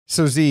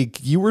So Zeke,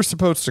 you were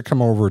supposed to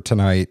come over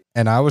tonight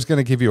and I was going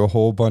to give you a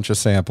whole bunch of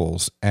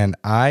samples and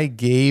I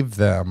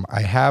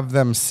have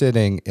them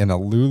sitting in a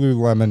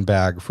Lululemon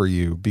bag for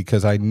you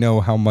because I know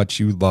how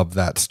much you love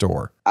that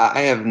store.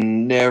 I have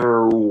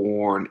never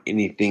worn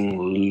anything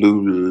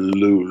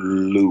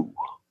Lulu.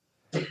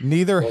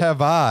 Neither have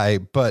I,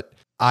 but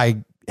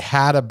I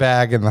had a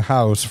bag in the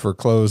house for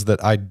clothes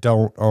that I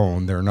don't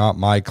own. They're not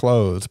my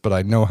clothes, but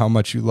I know how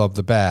much you love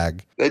the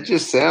bag. That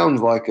just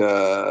sounds like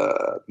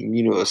a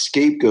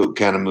scapegoat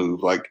kind of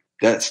move. Like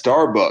that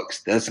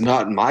Starbucks, that's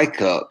not my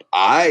cup.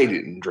 I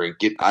didn't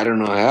drink it. I don't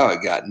know how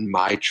it got in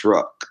my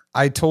truck.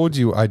 I told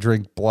you I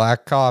drink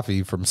black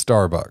coffee from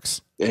Starbucks.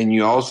 And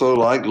you also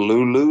like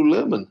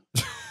Lululemon.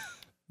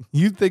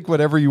 You think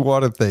whatever you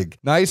want to think.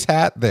 Nice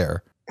hat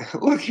there.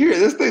 Look here,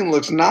 this thing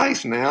looks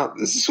nice now.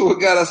 This is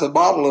what got us a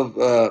bottle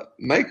of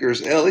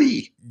Maker's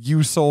LE.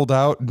 You sold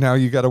out. Now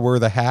you got to wear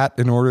the hat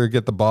in order to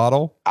get the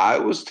bottle? I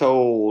was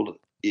told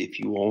if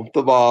you want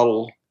the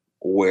bottle,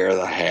 wear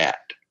the hat.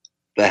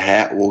 The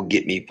hat will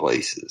get me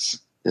places.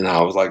 And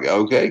I was like,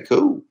 okay,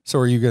 cool. So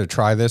are you going to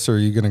try this or are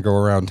you going to go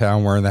around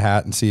town wearing the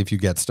hat and see if you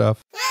get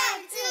stuff?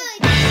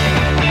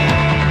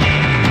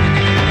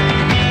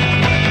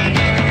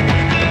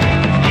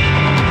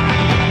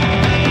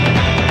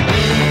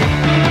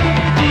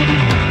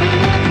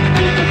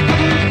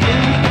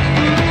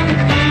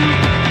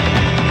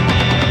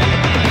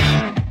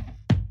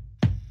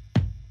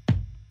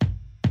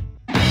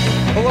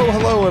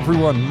 Hello,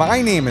 everyone.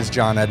 My name is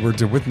John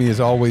Edwards, and with me, as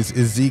always,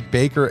 is Zeke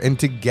Baker, and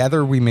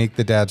together we make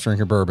the Dad's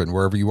Drinking Bourbon.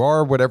 Wherever you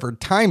are, whatever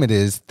time it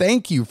is,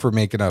 thank you for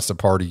making us a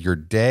part of your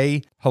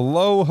day.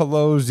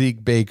 Hello,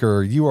 Zeke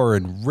Baker. You are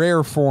in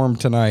rare form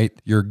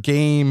tonight. You're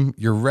game,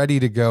 you're ready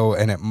to go,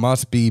 and it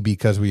must be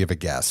because we have a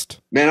guest.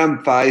 Man,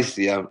 I'm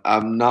feisty.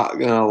 I'm not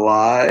going to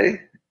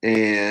lie.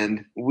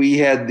 And we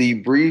had the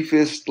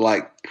briefest,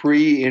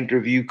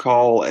 pre-interview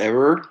call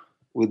ever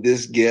with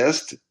this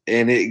guest,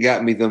 and it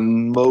got me the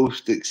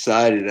most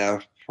excited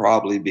I've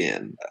probably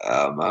been.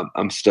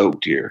 I'm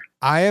stoked here.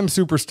 I am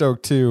super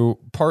stoked too,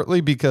 partly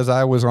because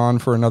I was on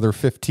for another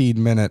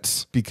 15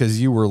 minutes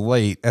because you were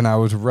late, and I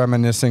was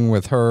reminiscing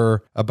with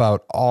her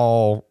about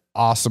all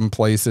awesome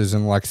places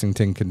in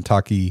Lexington,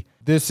 Kentucky.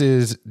 This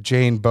is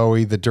Jane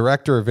Bowie, the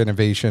Director of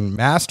Innovation,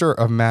 Master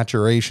of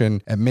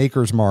Maturation at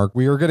Maker's Mark.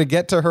 We are going to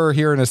get to her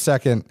here in a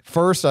second.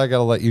 First, I got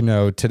to let you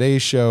know,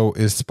 today's show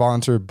is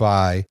sponsored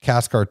by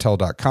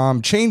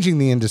CaskCartel.com, changing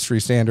the industry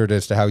standard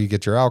as to how you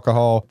get your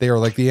alcohol. They are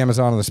like the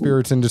Amazon of the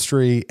spirits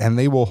industry, and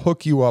they will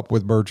hook you up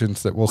with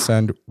merchants that will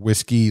send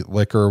whiskey,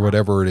 liquor,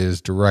 whatever it is,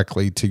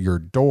 directly to your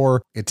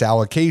door. It's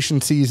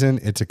allocation season.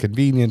 It's a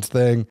convenience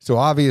thing. So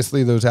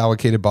obviously, those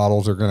allocated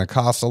bottles are going to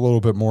cost a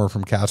little bit more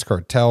from Cask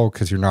Cartel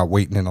because you're not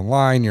waiting in a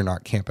line, you're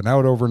not camping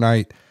out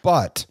overnight.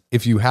 But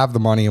if you have the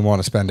money and want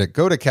to spend it,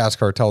 go to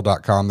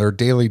CaskCartel.com. Their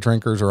daily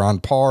drinkers are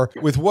on par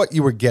with what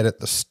you would get at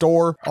the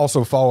store.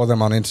 Also follow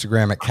them on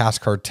Instagram at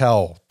Cask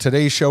Cartel.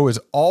 Today's show is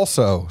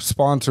also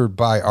sponsored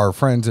by our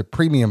friends at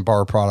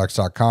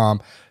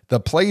PremiumBarProducts.com,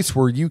 the place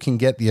where you can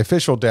get the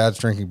official Dad's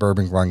Drinking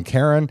Bourbon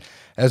Glencairn,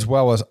 as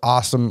well as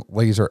awesome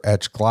laser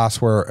etched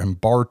glassware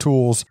and bar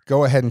tools.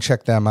 Go ahead and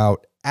check them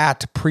out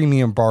at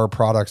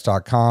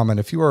PremiumBarProducts.com. And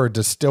if you are a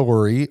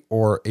distillery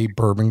or a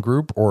bourbon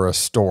group or a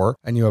store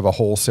and you have a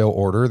wholesale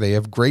order, they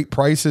have great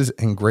prices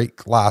and great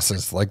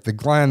glasses like the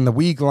Glen, the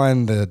Wee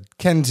Glen, the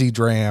Kenzie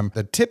Dram,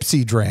 the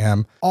Tipsy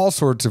Dram, all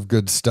sorts of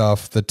good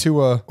stuff. The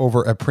Tua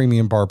over at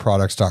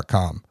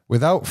PremiumBarProducts.com.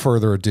 Without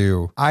further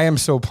ado, I am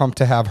so pumped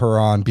to have her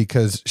on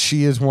because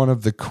she is one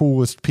of the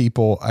coolest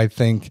people I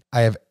think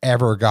I have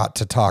ever got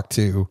to talk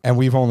to. And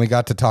we've only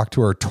got to talk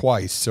to her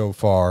twice so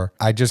far.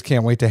 I just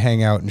can't wait to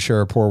hang out and share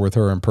a pour with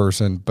her in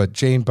person. But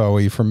Jane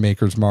Bowie from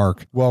Maker's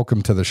Mark,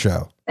 welcome to the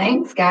show.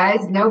 Thanks,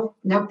 guys. No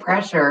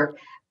pressure.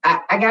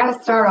 I got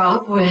to start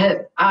off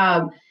with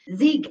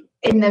Zeke.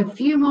 In the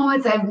few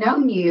moments I've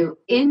known you,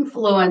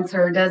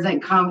 influencer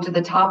doesn't come to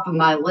the top of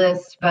my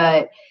list,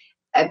 but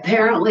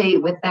apparently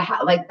with the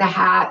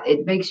hat,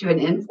 it makes you an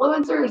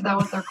influencer. Is that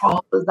what they're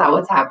called? Is that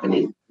what's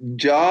happening?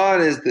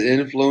 John is the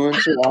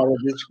influencer out of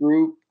this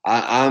group.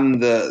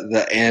 I'm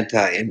the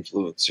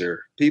anti-influencer.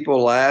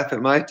 People laugh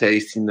at my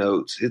tasting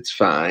notes. It's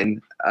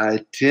fine.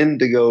 I tend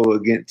to go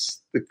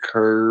against the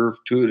curve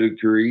to a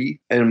degree,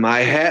 and my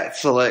hat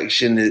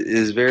selection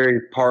is very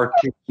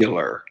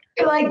particular.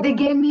 You're like, they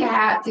gave me a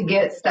hat to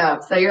get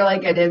stuff. So you're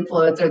like an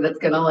influencer that's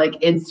going to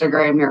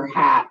Instagram your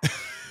hat.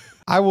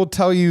 I will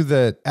tell you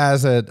that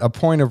as a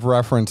point of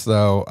reference,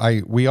 though,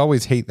 we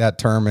always hate that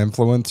term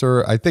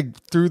influencer. I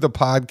think through the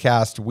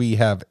podcast, we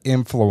have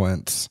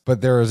influence,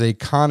 but there is a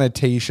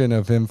connotation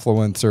of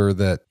influencer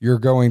that you're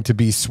going to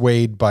be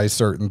swayed by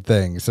certain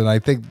things. And I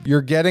think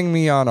you're getting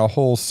me on a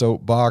whole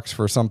soapbox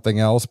for something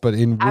else, but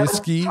in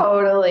whiskey,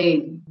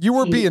 you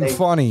were being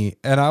funny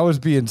and I was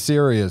being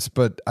serious,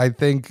 but I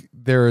think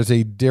there is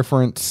a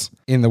difference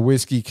in the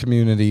whiskey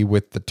community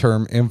with the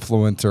term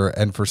influencer,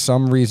 and for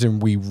some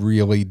reason, we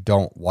really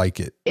don't like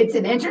it. It's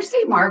an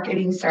interesting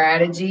marketing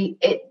strategy.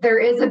 There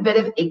is a bit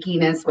of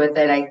ickiness with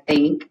it, I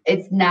think.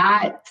 It's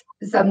not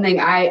something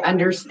I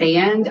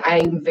understand.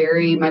 I'm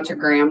very much a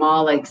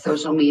grandma, like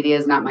social media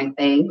is not my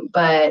thing,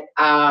 but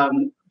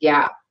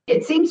yeah,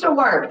 it seems to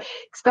work,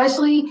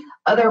 especially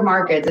other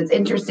markets. It's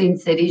interesting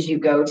cities you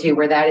go to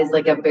where that is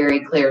like a very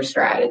clear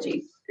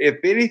strategy. If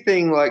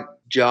anything, like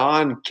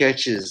John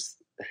catches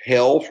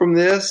hell from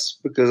this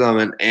because I'm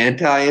an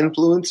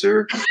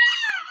anti-influencer.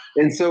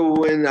 And so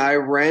when I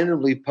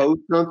randomly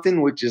post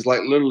something, which is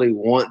like literally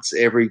once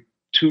every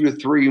 2 to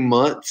 3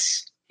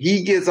 months,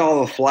 he gets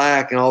all the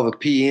flack and all the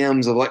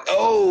PMs of like,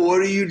 oh, what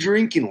are you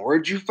drinking?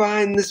 Where'd you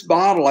find this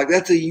bottle? Like,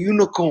 that's a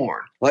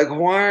unicorn. Like,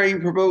 why are you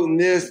promoting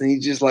this? And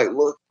he's just like,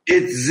 look,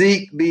 it's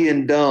Zeke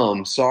being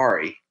dumb.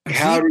 Sorry.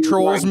 Zeke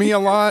trolls me a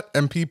lot,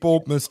 and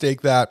people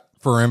mistake that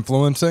for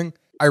influencing.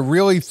 I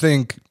really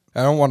think,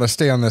 I don't want to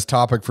stay on this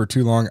topic for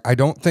too long. I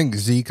don't think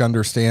Zeke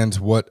understands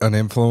what an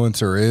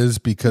influencer is,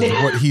 because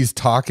what he's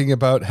talking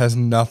about has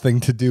nothing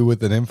to do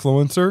with an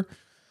influencer.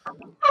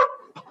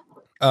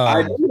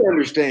 I do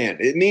understand.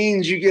 It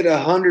means you get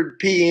 100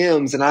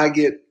 PMs and I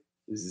get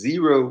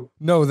 0.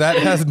 No, that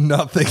has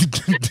nothing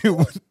to do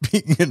with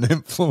being an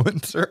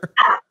influencer.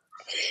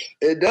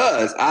 It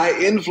does. I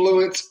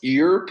influence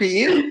your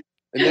PM,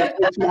 and that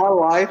makes my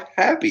life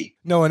happy.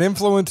 No, an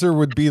influencer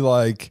would be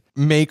like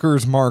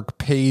Maker's Mark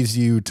pays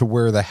you to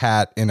wear the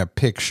hat in a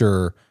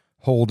picture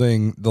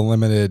holding the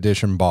limited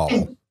edition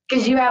bottle.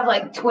 Because you have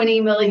like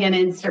 20 million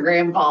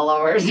Instagram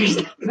followers or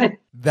something.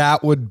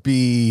 That would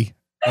be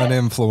an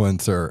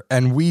influencer,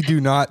 and we do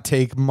not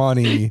take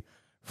money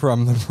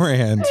from the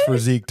brands for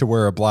Zeke to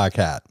wear a black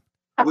hat.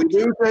 We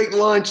do take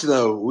lunch,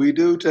 though. We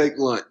do take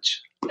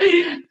lunch.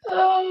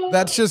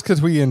 That's just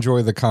because we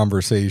enjoy the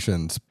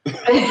conversations.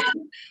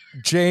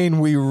 Jane,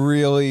 we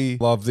really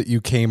love that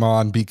you came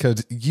on,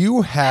 because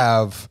you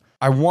have,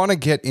 I want to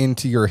get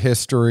into your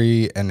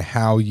history and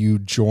how you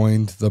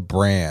joined the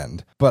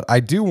brand, but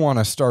I do want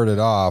to start it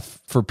off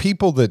for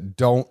people that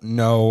don't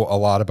know a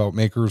lot about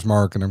Maker's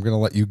Mark, and I'm going to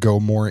let you go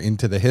more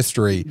into the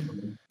history.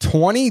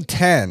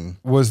 2010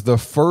 was the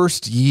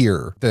first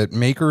year that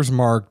Maker's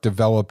Mark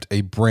developed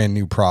a brand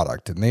new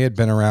product, and they had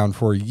been around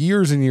for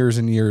years and years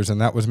and years, and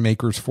that was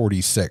Maker's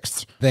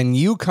 46th. Then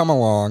you come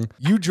along,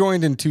 you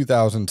joined in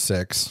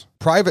 2006.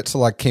 Private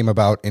Select came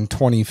about in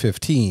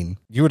 2015.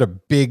 You had a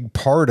big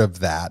part of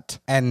that.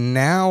 And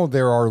now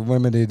there are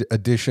limited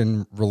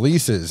edition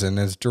releases. And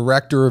as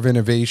director of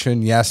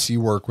innovation, yes,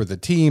 you work with a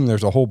team.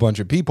 There's a whole bunch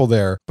of people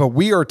there. But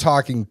we are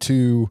talking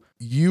to,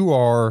 you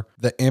are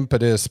the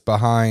impetus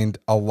behind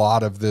a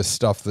lot of this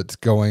stuff that's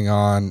going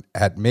on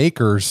at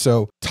Makers.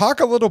 So talk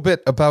a little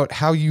bit about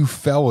how you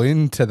fell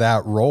into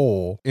that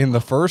role in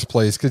the first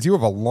place, because you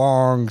have a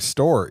long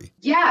story.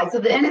 Yeah, so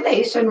the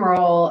innovation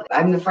role,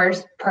 I'm the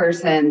first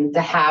person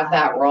to have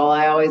that role.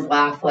 I always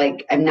laugh,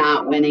 like, I'm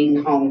not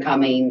winning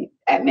homecoming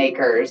at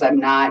Makers.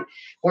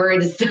 We're a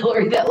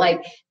distillery that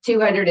like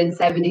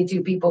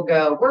 272 people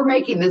go, we're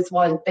making this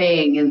one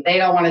thing, and they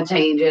don't want to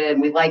change it,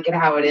 and we like it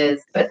how it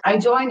is. But I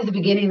joined at the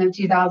beginning of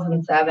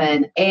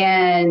 2007,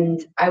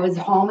 and I was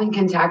home in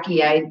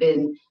Kentucky. I'd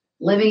been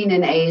living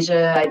in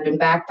Asia. I'd been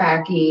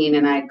backpacking,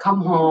 and I'd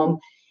come home,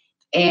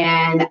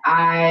 and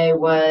I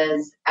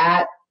was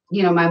at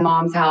my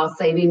mom's house,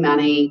 saving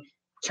money,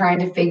 trying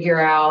to figure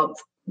out,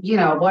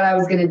 what I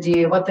was going to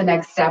do, what the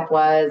next step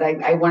was.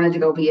 I wanted to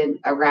go be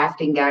a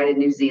rafting guide in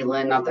New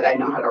Zealand. Not that I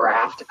know how to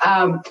raft.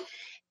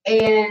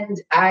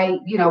 And I,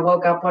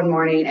 woke up one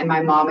morning and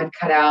my mom had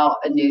cut out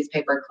a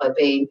newspaper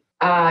clipping.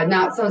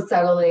 Not so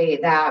subtly,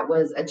 that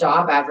was a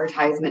job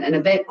advertisement, an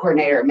event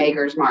coordinator at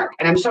Maker's Mark.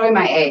 And I'm showing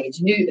my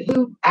age.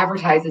 Who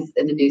advertises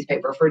in the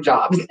newspaper for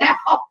jobs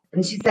now?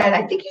 And she said,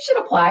 I think you should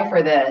apply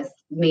for this,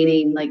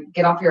 meaning like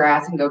get off your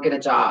ass and go get a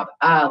job,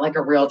 like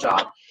a real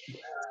job.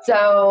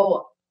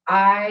 So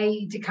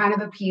to kind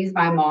of appease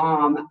my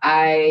mom,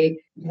 I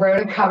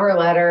wrote a cover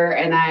letter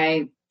and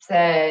I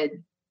said,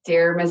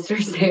 Dear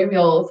Mr.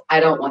 Samuels, I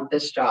don't want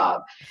this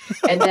job.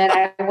 And then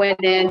I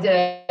went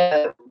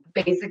into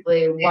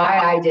basically why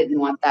I didn't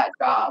want that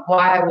job,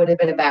 why I would have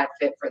been a bad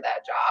fit for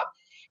that job.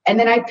 And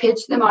then I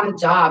pitched them on a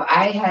job.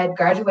 I had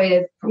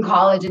graduated from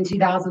college in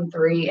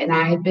 2003, and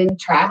I had been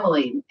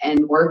traveling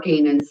and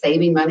working and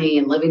saving money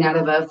and living out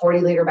of a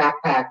 40-liter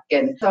backpack.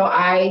 And so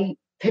I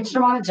pitched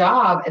them on a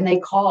job, and they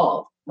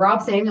called.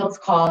 Rob Samuels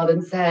called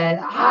and said,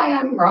 hi,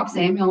 I'm Rob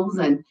Samuels,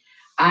 and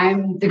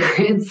I'm the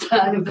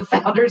grandson of the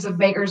founders of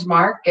Maker's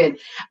Mark, and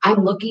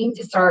I'm looking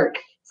to start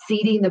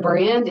seeding the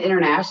brand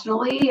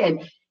internationally,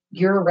 and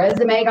your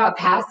resume got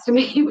passed to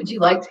me. Would you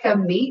like to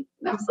come meet?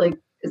 And I was like,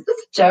 is this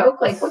a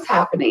joke? Like, what's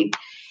happening?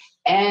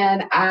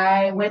 And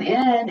I went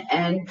in,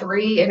 and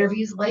 3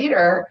 interviews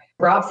later,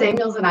 Rob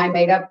Samuels and I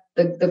made up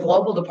the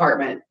global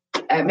department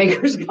at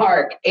Maker's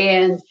Mark.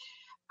 And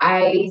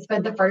I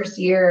spent the first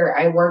year,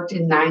 I worked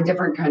in 9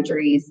 different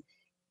countries,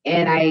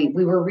 and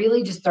we were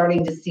really just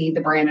starting to see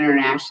the brand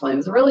internationally. It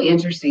was a really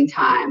interesting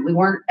time. We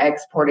weren't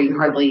exporting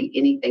hardly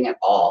anything at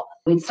all.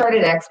 We'd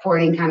started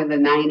exporting kind of the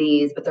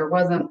 90s, but there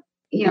wasn't,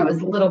 it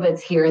was little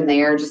bits here and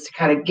there just to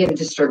kind of get a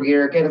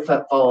distributor, get a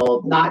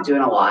foothold, not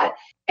doing a lot.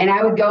 And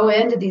I would go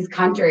into these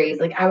countries,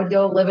 like I would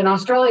go live in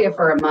Australia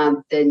for a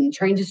month and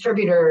train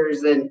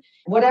distributors and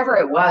whatever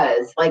it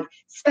was. Like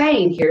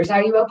Spain, here's how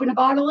you open a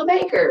bottle of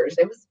Makers.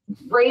 It was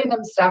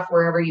random stuff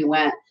wherever you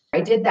went.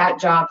 I did that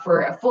job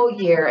for a full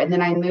year, and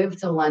then I moved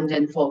to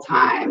London full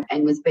time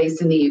and was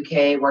based in the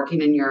UK,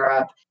 working in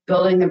Europe,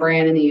 building the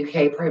brand in the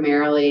UK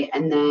primarily.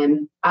 And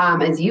then,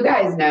 as you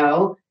guys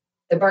know,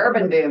 the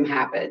bourbon boom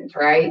happened,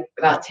 right?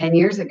 About 10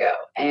 years ago.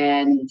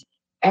 And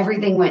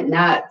everything went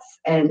nuts.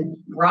 And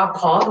Rob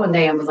called one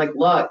day and was like,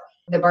 look,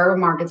 the bourbon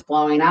market's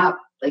blowing up.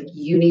 Like,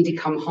 you need to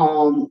come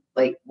home.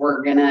 Like,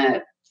 we're going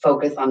to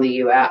focus on the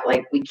US.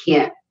 Like, we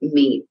can't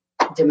meet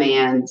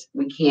demand.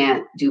 We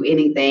can't do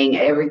anything.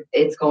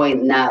 It's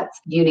going nuts.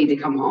 You need to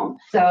come home.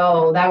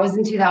 So that was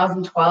in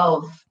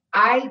 2012.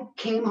 I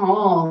came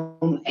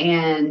home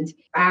and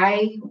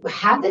I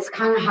had this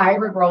kind of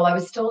hybrid role. I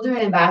was still doing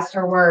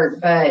ambassador work,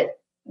 but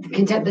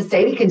the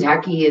state of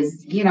Kentucky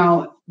is,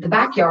 the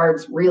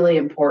backyard's really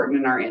important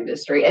in our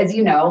industry. As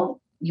you know,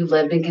 you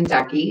lived in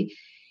Kentucky.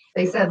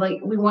 They said, like,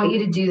 we want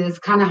you to do this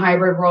kind of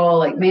hybrid role,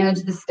 like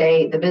manage the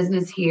state, the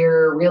business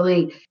here,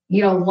 really,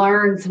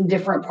 learn some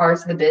different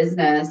parts of the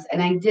business.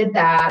 And I did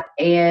that.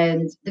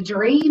 And the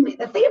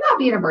thing about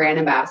being a brand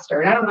ambassador,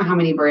 and I don't know how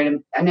many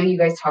I know you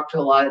guys talk to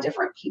a lot of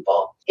different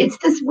people. It's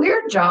this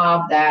weird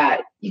job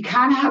that you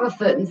kind of have a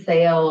foot in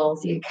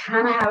sales, you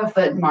kind of have a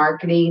foot in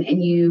marketing,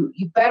 and you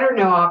better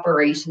know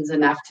operations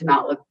enough to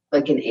not look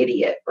like an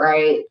idiot,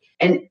 right?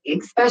 And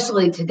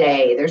especially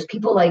today, there's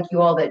people like you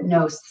all that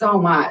know so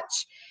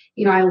much.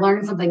 I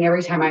learn something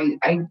every time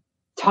I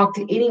talk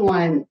to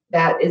anyone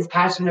that is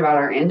passionate about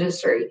our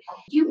industry.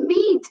 You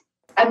meet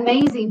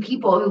amazing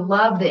people who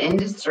love the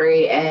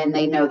industry and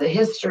they know the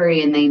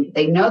history and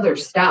they know their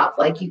stuff.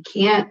 Like, you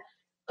can't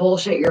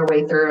bullshit your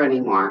way through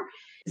anymore.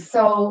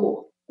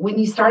 So when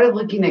you started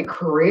looking at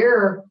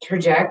career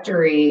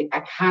trajectory, I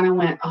kind of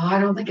went, I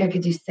don't think I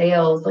could do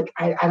sales. Like,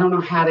 I don't know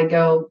how to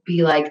go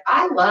be like,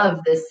 I love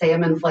this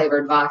salmon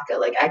flavored vodka.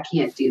 Like, I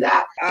can't do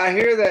that. I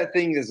hear that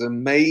thing is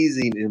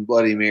amazing in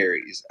Bloody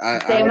Marys.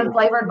 Salmon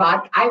flavored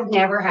vodka. I've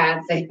never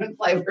had salmon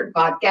flavored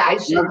vodka. I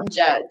shouldn't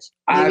judge.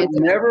 I've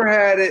never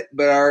had it,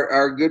 but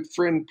our good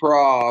friend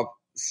Prav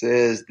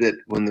says that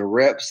when the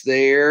rep's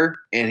there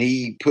and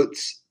he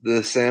puts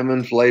the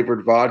salmon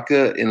flavored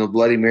vodka in a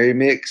Bloody Mary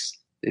mix,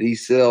 that he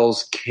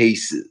sells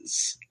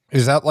cases.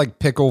 Is that like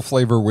pickle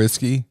flavor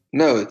whiskey?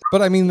 No.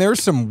 But I mean,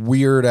 there's some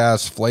weird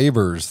ass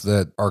flavors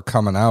that are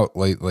coming out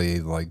lately,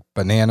 like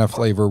banana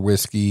flavor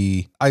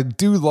whiskey. I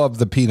do love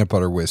the peanut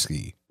butter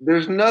whiskey.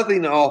 There's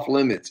nothing off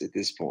limits at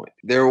this point.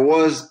 There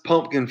was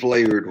pumpkin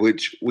flavored,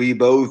 which we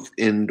both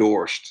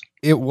endorsed.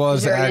 It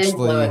was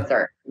actually. An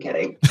influencer. I'm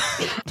kidding.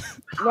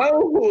 No,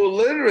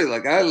 literally,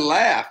 like, I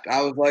laughed.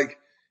 I was like,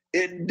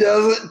 it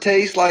doesn't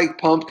taste like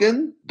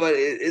pumpkin, but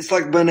it's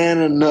like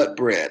banana nut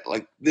bread.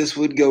 Like, this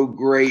would go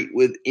great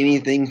with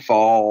anything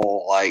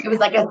fall. Like, it was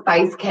like a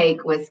spice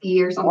cake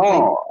whiskey or something.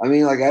 Oh, I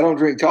mean, like, I don't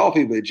drink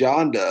coffee, but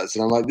John does.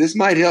 And I'm like, this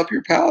might help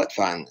your palate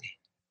finally.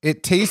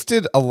 It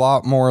tasted a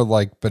lot more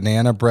like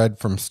banana bread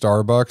from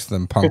Starbucks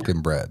than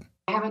pumpkin bread.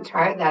 I haven't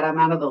tried that. I'm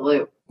out of the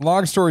loop.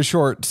 Long story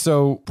short,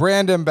 so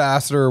brand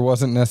ambassador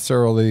wasn't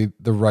necessarily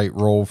the right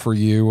role for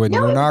you, and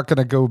you're not going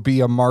to go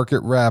be a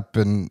market rep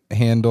and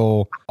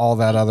handle all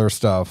that other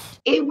stuff.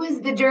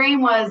 The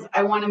dream was,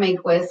 I want to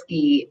make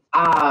whiskey.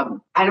 I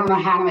don't know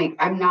how to make,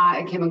 I'm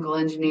not a chemical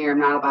engineer. I'm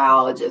not a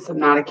biologist. I'm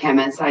not a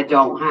chemist. I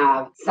don't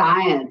have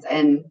science.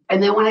 And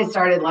then when I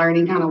started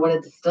learning kind of what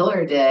a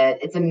distiller did,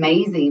 it's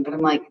amazing, but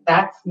I'm like,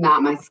 that's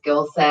not my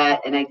skill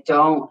set. And I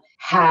don't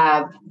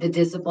have the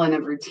discipline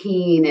of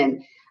routine.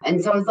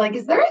 And so it's like,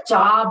 is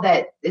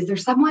there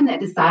someone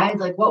that decides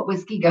like what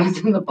whiskey goes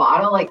in the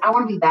bottle? Like, I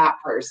want to be that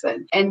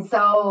person. And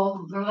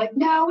so they're like,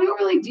 no, we don't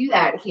really do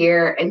that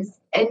here. And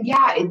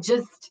yeah,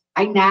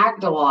 I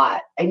nagged a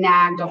lot. I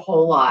nagged a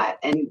whole lot.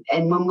 And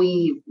when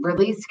we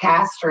released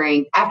cask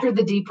strength after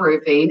the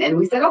deproofing, and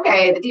we said,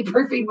 okay, the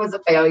deproofing was a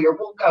failure,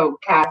 we'll go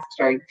cask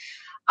strength.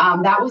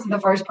 That was the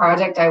first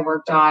project I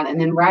worked on. And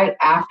then right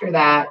after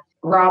that,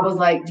 Rob was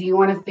like, do you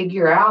want to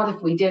figure out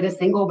if we did a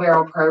single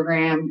barrel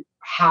program,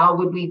 how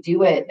would we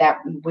do it that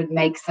would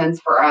make sense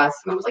for us?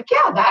 And I was like,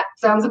 yeah, that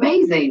sounds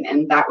amazing.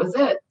 And that was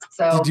it.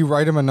 So did you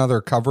write him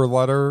another cover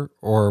letter,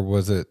 or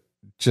was it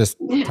just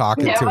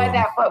talking to him? No, at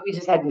that point, we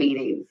just had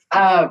meetings.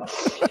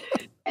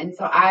 And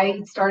so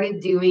I started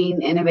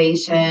doing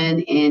innovation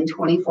in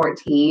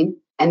 2014.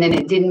 And then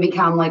it didn't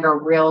become like a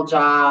real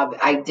job.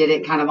 I did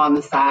it kind of on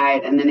the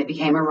side. And then it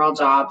became a real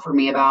job for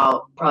me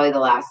about probably the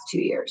last 2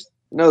 years.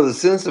 No, the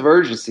sense of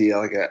urgency,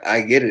 like,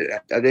 I get it.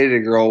 I dated a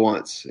girl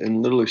once,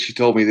 and literally she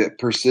told me that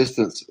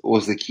persistence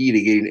was the key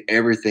to getting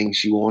everything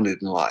she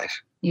wanted in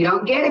life. You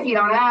don't get if you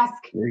don't ask.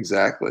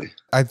 Exactly.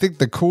 I think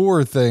the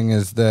cooler thing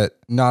is that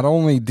not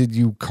only did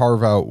you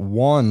carve out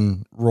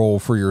one role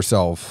for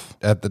yourself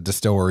at the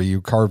distillery,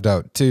 you carved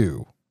out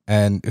two.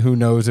 And who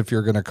knows if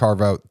you're going to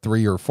carve out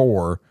 3 or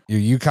 4.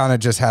 You kind of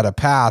just had a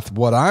path.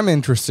 What I'm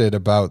interested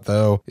about,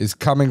 though, is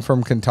coming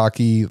from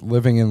Kentucky,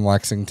 living in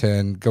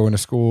Lexington, going to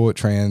school at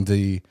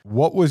Transy.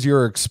 What was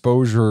your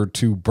exposure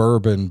to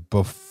bourbon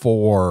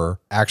before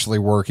actually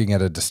working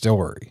at a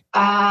distillery?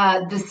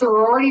 The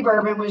sorority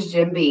bourbon was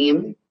Jim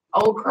Beam.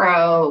 Old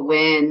Crow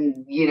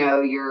when,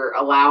 your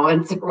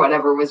allowance or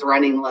whatever was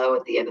running low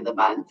at the end of the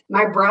month.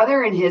 My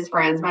brother and his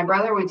friends, my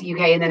brother went to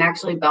UK and then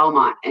actually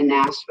Belmont in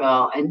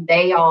Nashville, and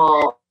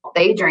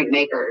they drank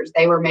makers.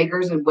 They were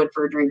makers and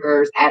Woodford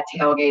drinkers at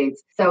tailgates.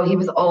 So he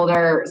was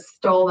older,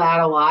 stole that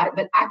a lot.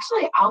 But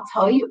actually, I'll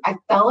tell you, I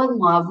fell in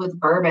love with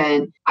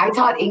bourbon. I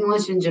taught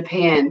English in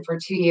Japan for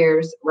 2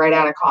 years right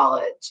out of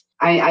college.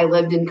 I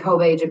lived in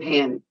Kobe,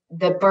 Japan.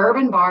 The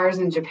bourbon bars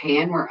in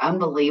Japan were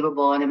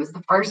unbelievable. And it was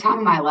the first time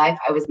in my life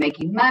I was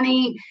making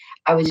money.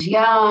 I was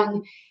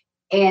young.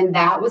 And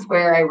that was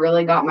where I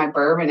really got my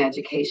bourbon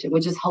education,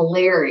 which is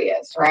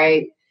hilarious,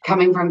 right?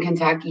 Coming from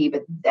Kentucky,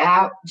 but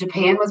that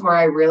Japan was where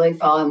I really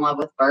fell in love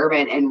with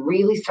bourbon and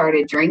really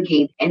started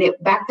drinking. And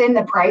back then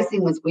the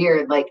pricing was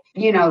weird. Like,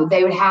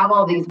 they would have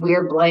all these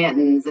weird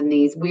Blantons and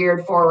these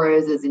weird Four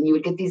Roses, and you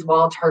would get these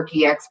Wild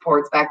Turkey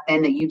exports back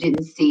then that you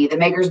didn't see. The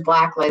Maker's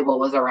Black Label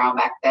was around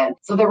back then.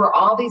 So there were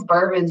all these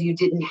bourbons you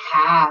didn't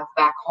have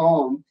back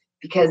home,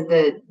 because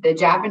the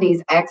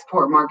Japanese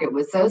export market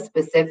was so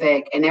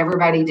specific and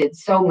everybody did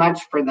so much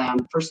for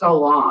them for so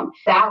long.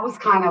 That was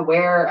kind of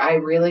where I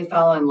really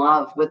fell in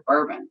love with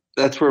bourbon.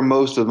 That's where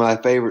most of my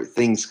favorite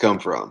things come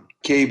from.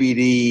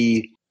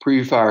 KBD,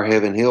 pre-fire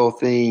Heaven Hill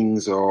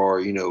things,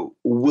 or,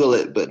 will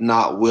it but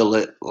not will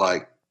it,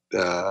 like,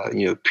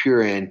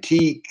 pure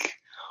antique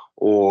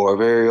or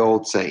very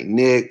old St.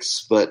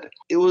 Nick's. But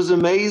it was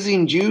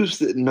amazing juice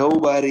that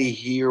nobody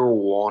here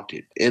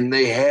wanted. And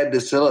they had to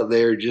sell it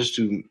there just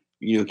to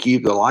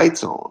keep the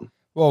lights on.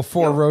 Well,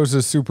 Four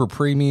Roses Super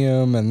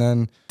Premium, and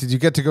then did you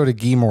get to go to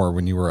Geemore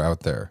when you were out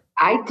there?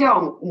 I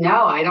don't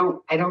know. I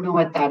don't know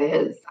what that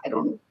is.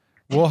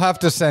 We'll have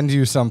to send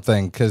you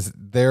something, because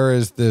there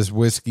is this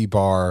whiskey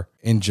bar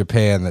in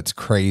Japan that's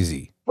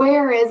crazy.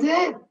 Where is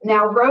it?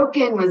 Now,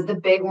 Roken was the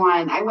big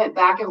one. I went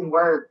back and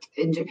worked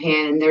in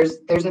Japan, and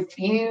there's a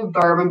few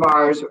bourbon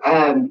bars.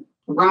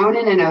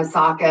 Ronin in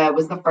Osaka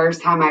was the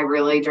first time I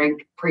really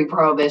drank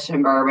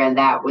pre-prohibition bourbon.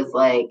 That was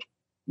like,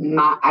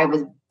 I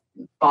was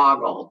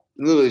boggled.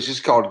 Literally, it's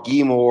just called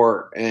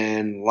Geemore,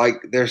 and like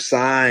their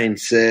sign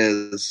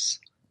says,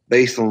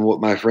 based on what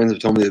my friends have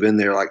told me they've been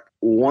there, like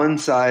one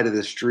side of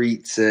the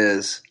street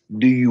says,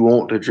 "Do you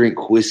want to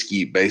drink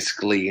whiskey?"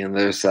 basically, and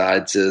their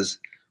side says,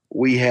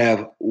 "We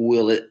have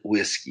Willet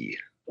whiskey."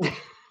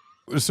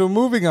 So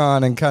moving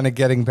on and kind of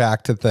getting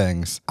back to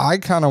things, I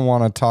kind of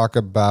want to talk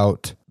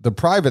about the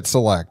private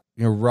select.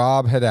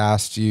 Rob had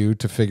asked you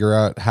to figure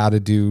out how to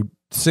do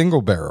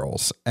single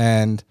barrels,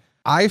 and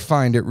I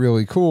find it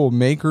really cool.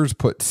 Makers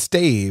put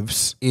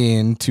staves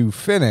in to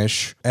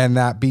finish, and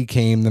that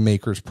became the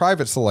Makers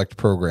Private Select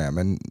program.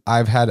 And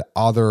I've had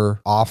other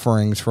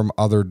offerings from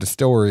other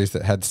distilleries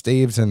that had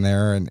staves in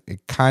there, and it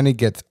kind of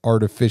gets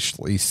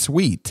artificially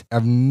sweet.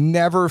 I've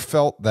never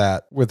felt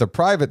that with a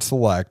Private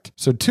Select.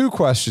 So 2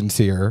 questions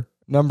here.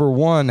 Number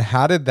 1,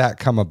 how did that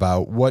come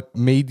about? What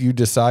made you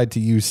decide to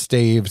use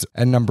staves?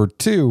 And number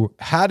 2,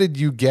 how did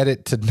you get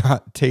it to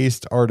not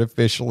taste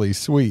artificially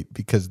sweet?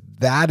 Because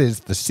that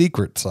is the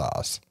secret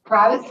sauce.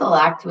 Private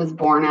Select was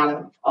born out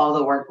of all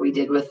the work we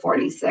did with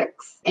 46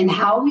 and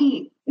how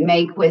we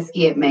make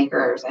whiskey at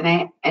Makers.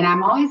 And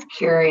I'm always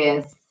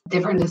curious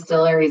different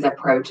distilleries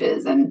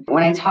approaches. And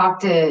when I talk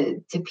to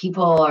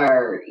people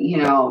or,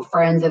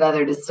 friends at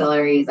other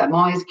distilleries, I'm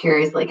always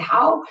curious, like,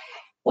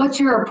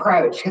 what's your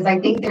approach? Because I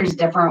think there's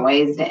different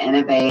ways to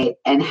innovate.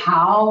 And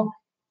how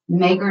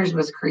Makers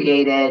was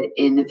created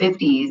in the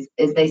 50s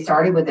is they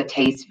started with a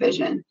taste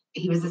vision.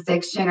 He was a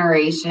 6th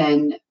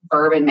generation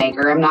bourbon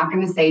maker. I'm not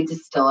going to say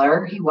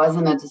distiller. He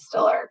wasn't a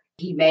distiller.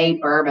 He made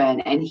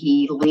bourbon, and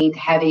he leaned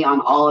heavy on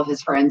all of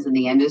his friends in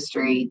the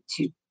industry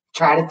to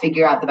try to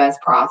figure out the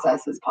best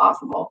processes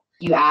possible.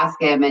 You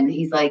ask him and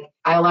he's like,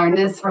 I learned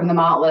this from the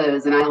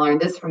Motlows, and I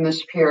learned this from the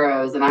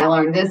Shapiros, and I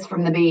learned this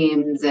from the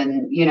Beams.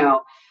 And,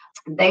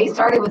 they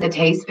started with a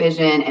taste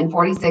vision, and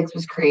 46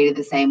 was created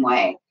the same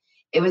way.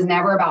 It was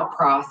never about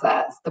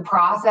process. The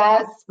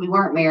process, we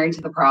weren't married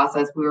to the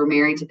process. We were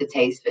married to the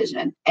taste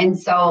vision. And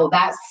so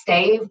that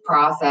stave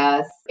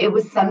process, it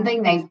was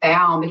something they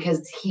found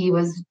because he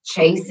was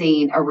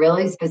chasing a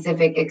really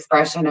specific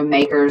expression of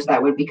Makers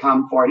that would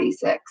become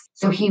 46.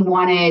 So he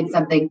wanted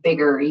something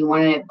bigger. He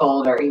wanted it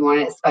bolder. He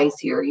wanted it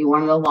spicier. He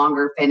wanted a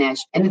longer finish.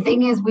 And the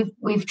thing is,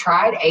 we've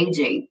tried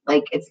aging.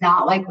 Like, it's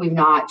not like we've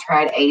not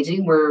tried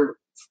aging. We're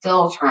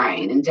still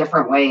trying in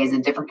different ways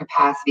and different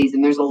capacities.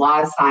 And there's a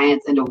lot of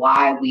science into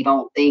why we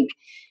don't think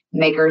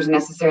Makers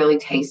necessarily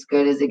taste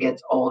good as it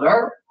gets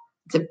older.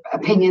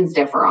 Opinions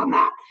differ on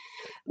that.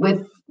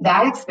 With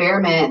that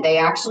experiment, they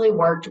actually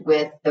worked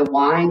with the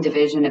wine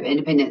division of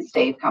Independent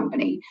Stave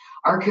Company.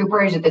 Our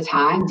cooperage at the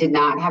time did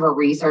not have a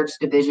research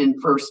division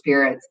for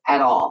spirits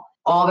at all.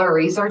 all their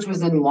research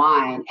was in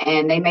wine,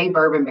 and they made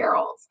bourbon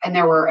barrels. And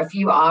there were a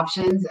few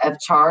options of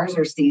chars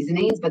or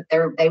seasonings, but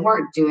they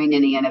weren't doing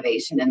any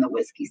innovation in the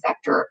whiskey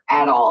sector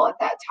at all at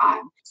that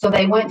time. So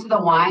they went to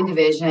the wine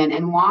division,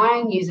 and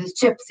wine uses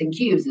chips and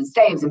cubes and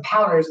staves and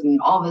powders and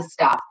all this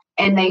stuff.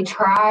 And they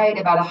tried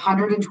about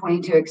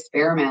 122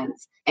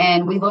 experiments.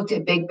 And we looked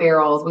at big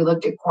barrels, we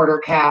looked at quarter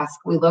cask,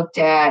 we looked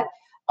at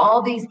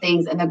all these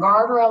things. And the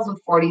guardrails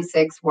with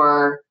 46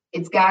 were,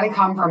 it's got to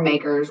come from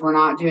makers. We're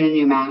not doing a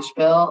new mash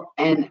bill,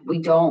 and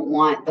we don't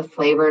want the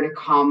flavor to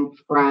come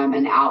from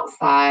an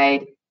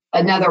outside,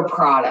 another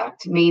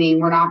product,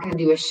 meaning we're not going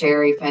to do a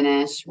sherry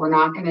finish. We're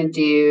not going to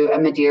do a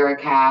Madeira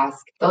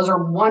cask. Those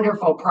are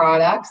wonderful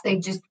products.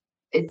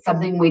 It's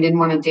something we didn't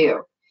want to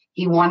do.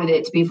 He wanted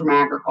it to be from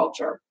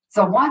agriculture.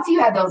 So once you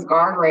had those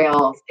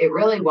guardrails, it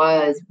really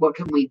was, what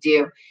can we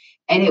do?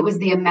 And it was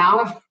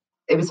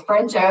it was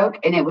French oak,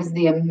 and it was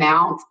the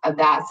amount of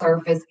that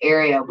surface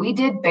area. We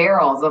did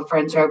barrels of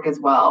French oak as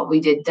well.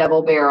 We did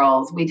double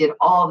barrels. We did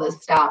all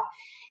this stuff.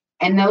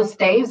 And those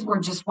staves were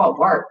just what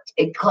worked.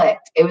 It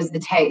clicked. It was the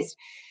taste.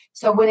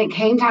 So when it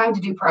came time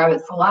to do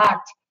private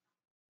select,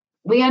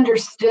 we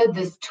understood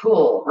this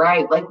tool,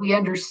 right? Like we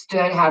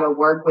understood how to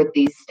work with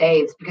these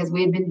staves because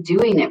we had been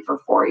doing it for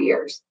 4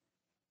 years.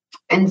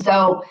 And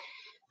so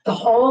the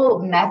whole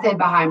method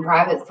behind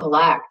private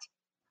select,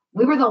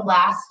 we were the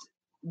last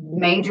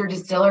major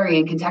distillery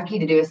in Kentucky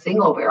to do a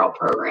single barrel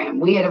program.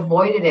 We had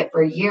avoided it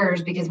for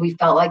years because we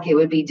felt like it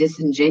would be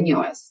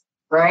disingenuous,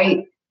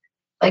 right?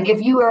 Like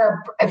if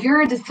you're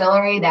a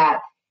distillery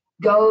that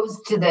goes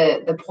to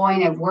the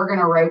point of we're going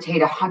to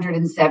rotate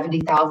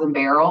 170,000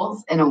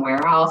 barrels in a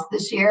warehouse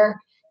this year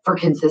for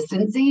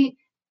consistency,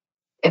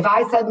 if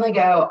I suddenly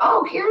go,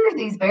 oh, here are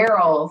these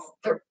barrels,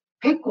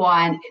 pick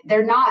one,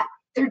 they're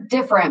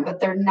different, but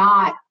they're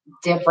not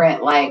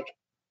different like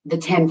the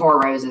 10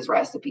 Four Roses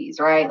recipes,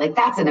 right? Like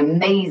that's an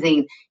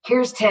amazing,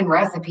 here's 10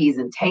 recipes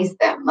and taste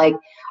them. Like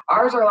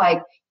ours are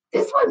like,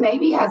 this one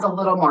maybe has a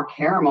little more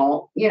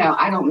caramel,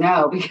 I don't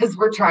know, because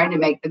we're trying to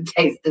make them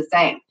taste the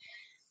same.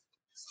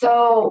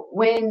 So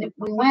when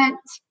we went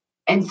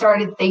and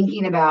started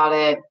thinking about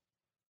it,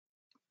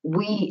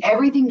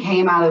 everything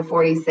came out of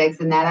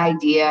 46 and that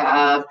idea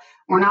of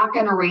we're not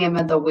going to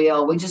reinvent the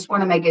wheel. We just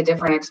want to make a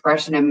different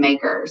expression of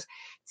makers.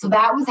 So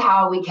that was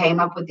how we came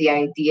up with the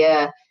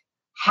idea,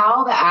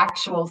 how the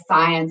actual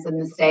science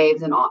and the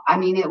staves and all. I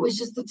mean, it was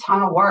just a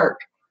ton of work.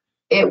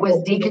 It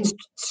was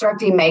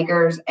deconstructing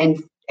makers and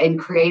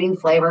creating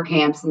flavor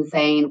camps and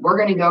saying, we're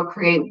going to go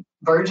create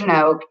virgin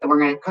oak and we're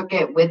going to cook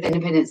it with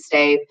independent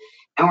stave.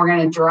 And we're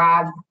going to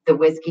drive the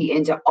whiskey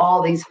into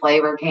all these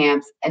flavor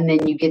camps. And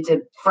then you get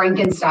to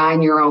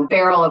Frankenstein your own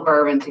barrel of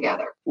bourbon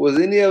together. Was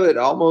any of it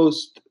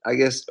almost, I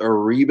guess, a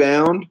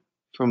rebound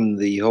from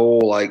the whole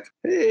like,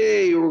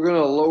 hey, we're going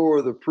to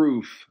lower the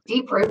proof?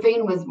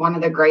 Deproofing was one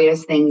of the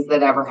greatest things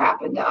that ever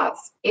happened to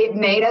us. It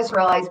made us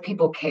realize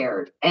people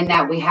cared and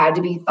that we had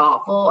to be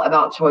thoughtful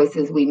about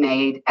choices we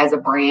made as a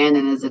brand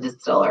and as a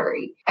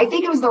distillery. I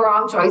think it was the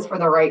wrong choice for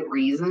the right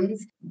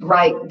reasons.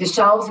 Right, the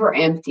shelves were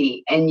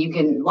empty and you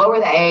can lower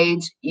the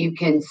age, you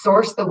can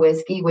source the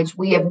whiskey, which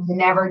we have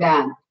never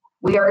done.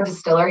 We are a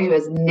distillery who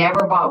has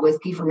never bought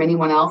whiskey from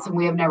anyone else, and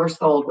we have never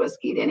sold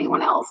whiskey to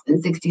anyone else in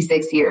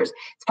 66 years.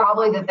 It's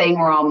probably the thing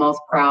we're all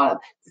most proud of.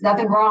 There's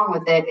nothing wrong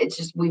with it. It's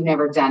just we've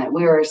never done it.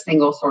 We were a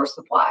single source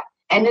supply.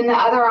 And then the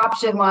other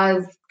option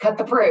was cut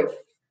the proof.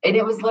 And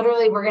it was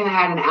literally, we're going to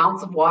add an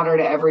ounce of water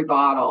to every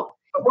bottle.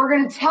 But we're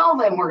going to tell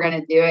them we're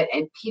going to do it,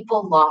 and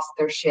people lost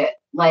their shit.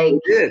 Like,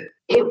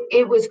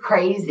 it was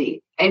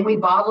crazy. And we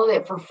bottled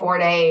it for 4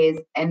 days.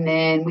 And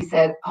then we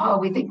said, oh,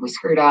 we think we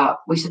screwed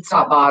up. We should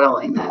stop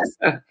bottling this.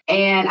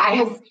 And I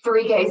have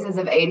 3 cases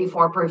of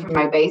 84 proof in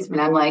my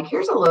basement. I'm like,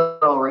 here's a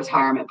little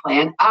retirement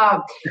plan.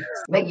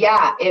 But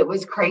yeah, it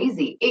was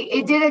crazy.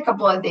 It did a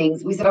couple of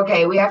things. We said,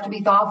 okay, we have to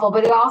be thoughtful.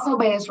 But it also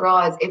made us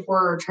realize if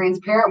we're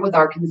transparent with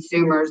our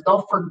consumers,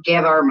 they'll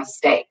forgive our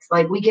mistakes.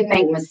 Like we can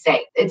make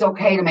mistakes. It's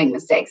okay to make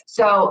mistakes.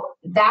 So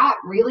that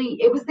really,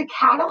 it was the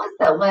catalyst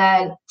that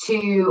led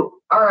to,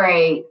 all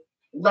right,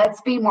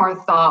 let's be more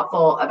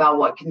thoughtful about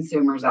what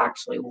consumers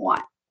actually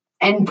want.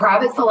 And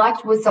private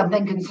select was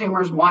something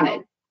consumers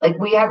wanted. Like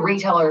we had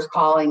retailers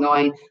calling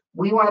going,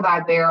 we want to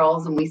buy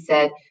barrels. And we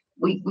said,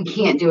 we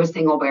can't do a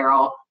single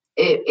barrel.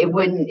 It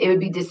would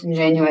be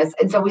disingenuous.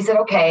 And so we said,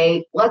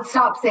 okay, let's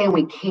stop saying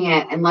we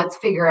can't and let's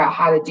figure out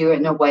how to do it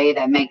in a way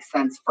that makes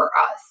sense for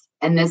us.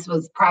 And this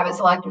was private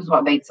select was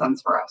what made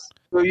sense for us.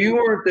 So you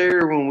weren't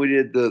there when we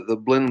did the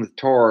blend with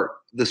tart.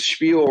 The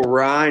spiel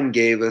Ryan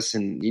gave us,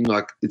 and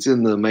like it's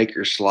in the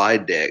maker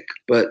slide deck,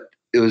 but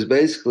it was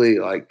basically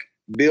like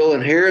Bill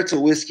inherits a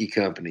whiskey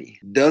company,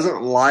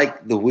 doesn't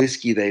like the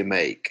whiskey they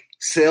make,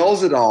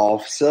 sells it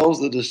off,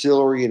 sells the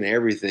distillery and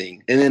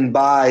everything, and then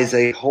buys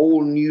a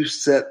whole new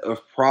set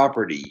of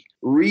property,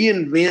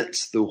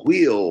 reinvents the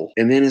wheel,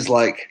 and then is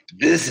like,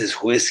 this is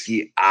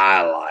whiskey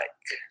I like.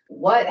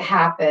 What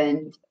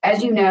happened,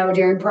 as you know,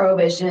 during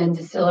Prohibition,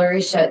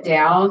 distilleries shut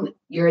down.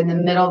 You're in the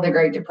middle of the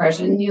Great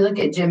Depression. You look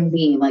at Jim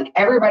Beam, like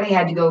everybody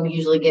had to go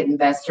usually get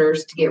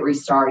investors to get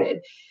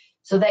restarted.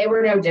 So they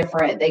were no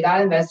different. They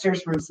got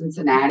investors from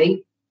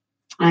Cincinnati.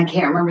 I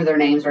can't remember their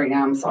names right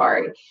now. I'm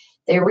sorry.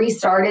 They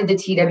restarted the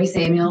T.W.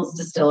 Samuels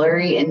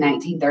distillery in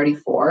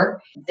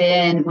 1934.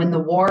 Then when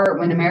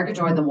America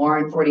joined the war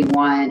in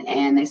 41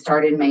 and they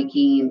started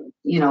making,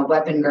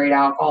 weapon grade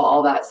alcohol,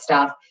 all that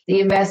stuff,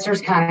 the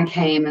investors kind of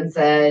came and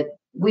said,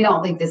 we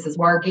don't think this is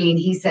working.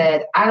 He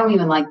said, I don't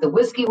even like the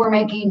whiskey we're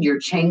making. You're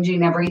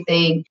changing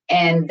everything.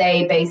 And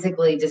they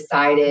basically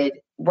decided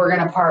we're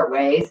going to part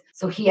ways.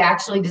 So he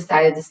actually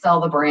decided to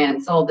sell the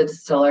brand, sold the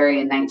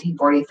distillery in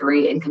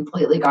 1943 and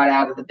completely got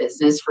out of the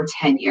business for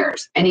 10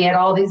 years. And he had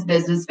all these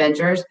business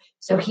ventures.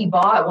 So he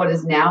bought what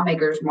is now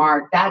Maker's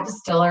Mark. That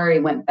distillery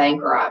went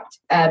bankrupt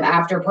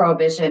after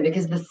Prohibition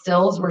because the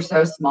stills were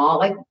so small.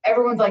 Like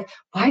everyone's like,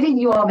 why didn't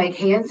you all make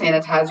hand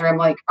sanitizer? I'm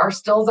like, our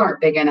stills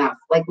aren't big enough.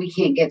 Like we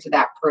can't get to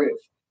that proof.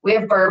 We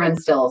have bourbon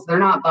stills. They're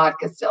not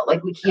vodka stills.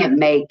 Like we can't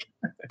make,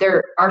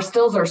 our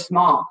stills are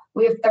small.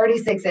 We have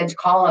 36-inch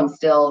column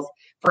stills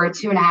for a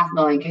 2.5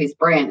 million case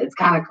brand. It's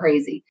kind of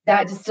crazy.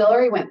 That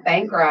distillery went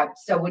bankrupt.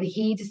 So when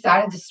he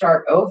decided to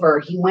start over,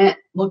 he went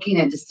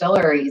looking at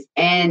distilleries,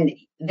 and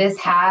this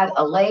had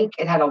a lake.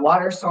 It had a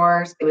water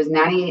source. It was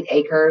 98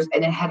 acres,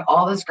 and it had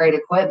all this great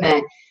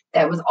equipment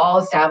that was all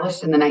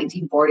established in the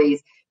 1940s.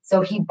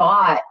 So he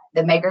bought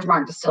the Maker's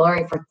Mark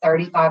distillery for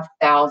 $35,000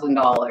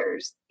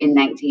 in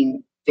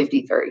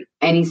 1953.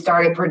 And he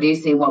started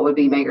producing what would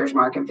be Maker's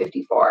Mark in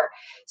 54.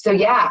 So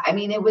yeah, I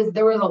mean,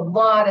 there was a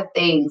lot of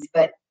things,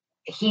 but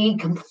he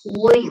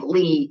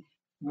completely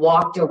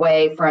walked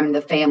away from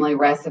the family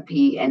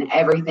recipe and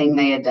everything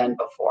they had done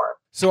before.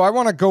 So I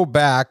want to go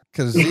back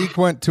because Zeke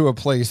went to a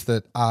place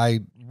that I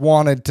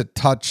wanted to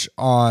touch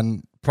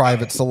on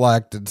Private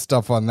Select and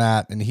stuff on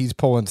that, and he's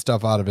pulling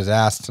stuff out of his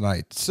ass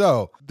tonight.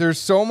 So there's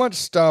so much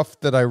stuff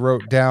that I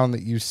wrote down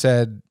that you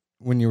said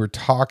when you were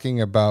talking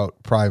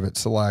about Private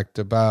Select,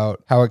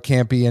 about how it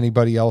can't be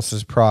anybody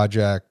else's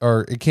project,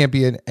 or it can't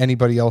be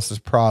anybody else's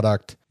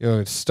product,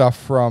 it's stuff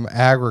from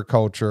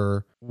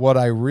agriculture. What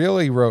I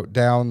really wrote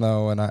down,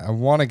 though, and I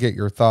want to get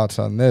your thoughts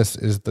on this,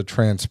 is the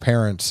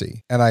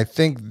transparency. And I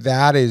think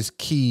that is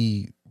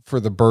key for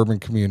the bourbon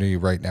community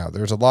right now.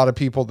 There's a lot of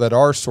people that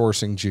are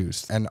sourcing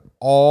juice, and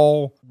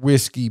all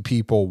whiskey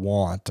people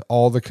want,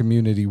 all the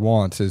community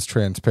wants, is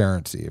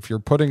transparency. If you're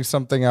putting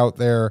something out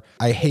there,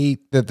 I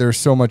hate that there's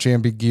so much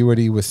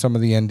ambiguity with some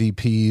of the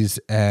NDPs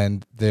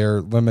and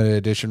their limited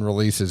edition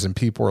releases, and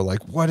people are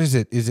like, what is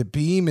it? Is it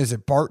Beam? Is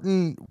it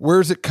Barton?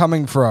 Where's it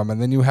coming from?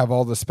 And then you have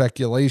all the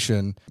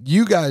speculation.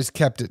 You guys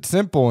kept it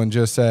simple and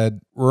just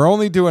said, we're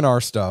only doing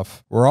our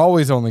stuff. We're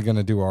always only going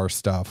to do our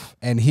stuff.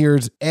 And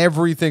here's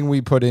everything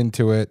we put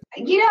into it.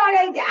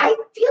 I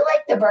feel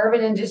like the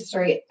bourbon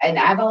industry, and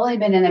I've only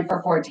been in it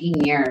for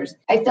 14 years,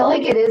 I feel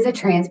like it is a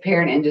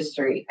transparent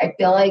industry. I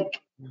feel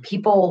like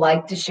people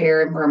like to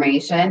share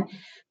information.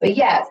 But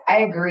yes, I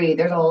agree.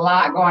 There's a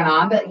lot going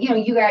on. But,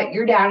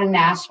 you're down in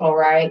Nashville,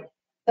 right?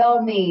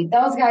 Tell me,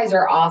 those guys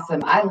are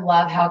awesome. I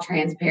love how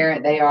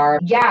transparent they are.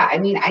 Yeah, I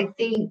mean, I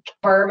think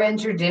bourbon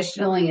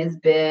traditionally has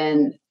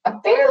been a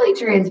fairly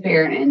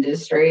transparent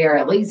industry, or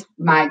at least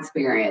my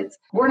experience.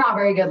 We're not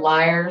very good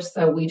liars,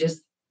 so we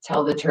just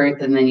tell the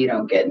truth and then you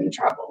don't get in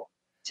trouble,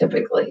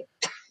 typically.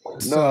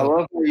 No, I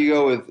love where you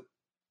go with,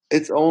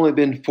 it's only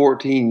been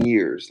 14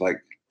 years. Like,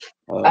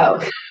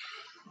 how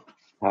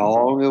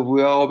long have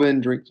we all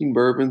been drinking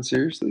bourbon?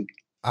 Seriously?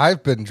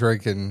 I've been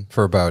drinking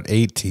for about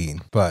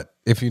 18, but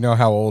if you know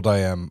how old I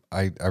am,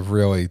 I've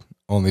really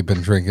only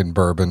been drinking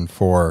bourbon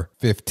for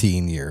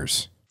 15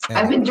 years.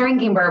 I've been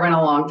drinking bourbon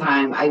a long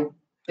time. I've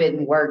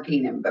been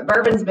working, and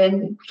bourbon's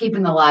been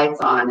keeping the lights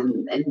on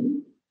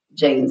in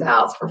Jane's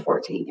house for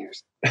 14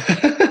 years.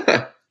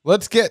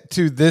 Let's get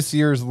to this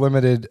year's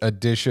limited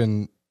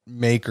edition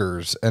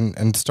makers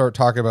and start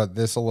talking about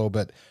this a little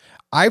bit.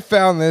 I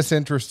found this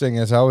interesting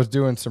as I was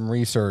doing some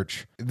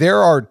research. There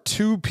are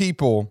 2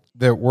 people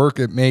that work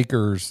at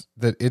Makers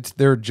that it's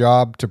their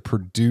job to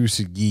produce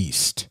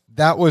yeast.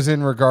 That was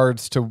in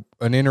regards to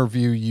an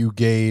interview you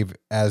gave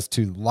as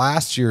to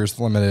last year's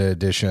limited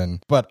edition.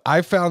 But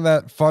I found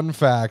that fun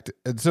fact.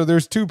 And so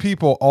there's 2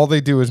 people, all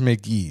they do is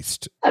make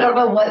yeast. I don't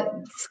know what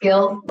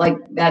skill like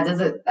that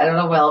doesn't, I don't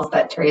know what else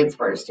that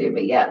transfers to,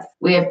 but yes,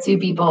 we have 2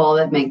 people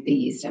that make the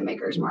yeast at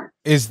Maker's Mark.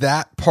 Is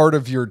that part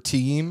of your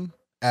team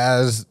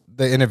as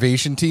the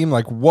innovation team?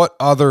 Like, what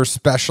other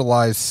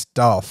specialized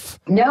stuff?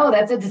 No,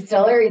 that's a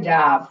distillery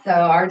job. So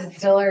our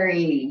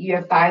distillery, you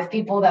have 5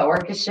 people that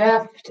work a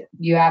shift.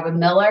 You have a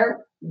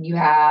miller, you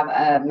have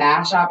a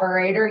mash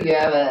operator, you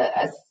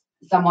have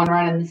someone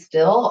running the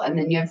still, and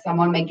then you have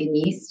someone making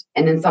yeast,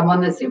 and then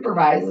someone that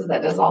supervises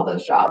that does all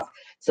those jobs.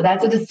 So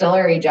that's a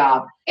distillery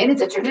job, and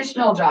it's a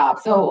traditional job.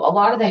 So a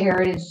lot of the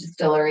heritage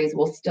distilleries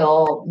will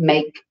still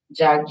make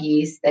jug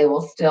yeast. They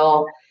will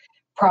still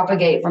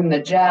propagate from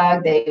the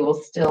jug. They will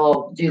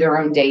still do their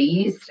own day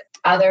yeast.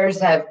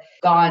 Others have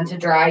gone to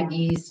dry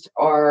yeast,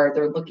 or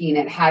they're looking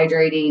at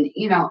hydrating.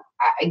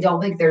 I don't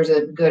think there's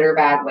a good or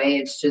bad way.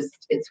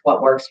 It's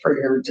what works for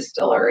your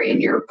distillery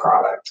and your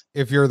product.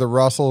 If you're the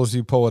Russells,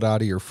 you pull it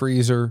out of your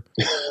freezer.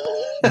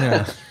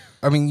 Yeah.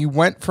 I mean, you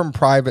went from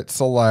private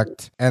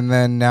select and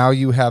then now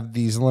you have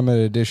these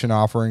limited edition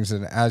offerings.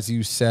 And as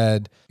you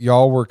said,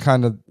 y'all were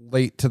kind of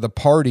late to the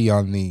party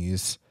on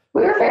these.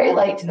 We were very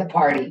late to the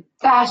party,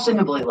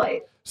 fashionably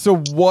late. So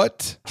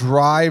what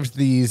drives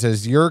these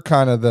as you're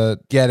kind of the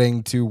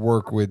getting to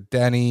work with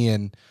Denny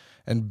and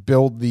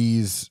build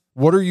these?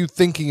 What are you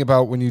thinking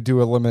about when you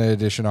do a limited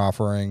edition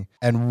offering,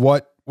 and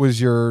what was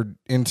your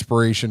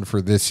inspiration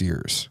for this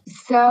year's?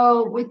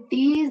 So with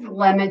these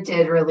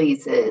limited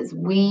releases,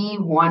 we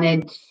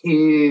wanted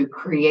to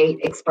create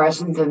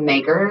expressions of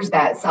makers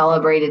that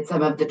celebrated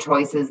some of the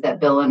choices that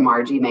Bill and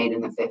Margie made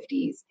in the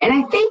 50s. And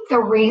I think the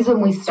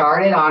reason we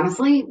started,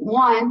 honestly,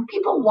 one,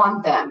 people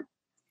want them.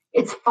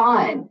 It's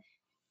fun.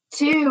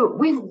 Two,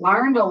 we've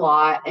learned a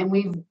lot, and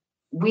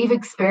we've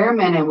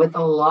experimented with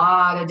a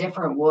lot of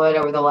different wood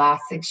over the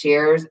last 6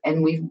 years,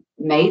 and we've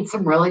made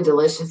some really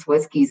delicious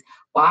whiskeys.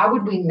 Why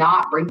would we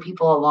not bring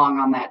people along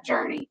on that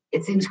journey?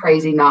 It seems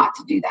crazy not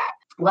to do that.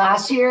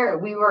 Last year,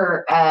 we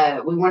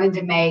wanted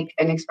to make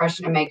an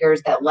expression of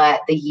makers that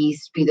let the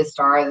yeast be the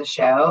star of the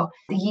show.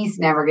 The yeast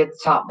never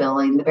gets top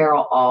billing. The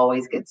barrel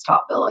always gets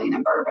top billing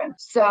in bourbon.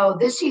 So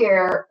this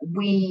year,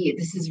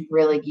 this is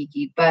really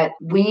geeky, but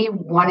we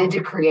wanted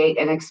to create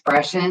an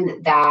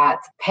expression that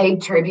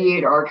paid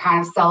tribute or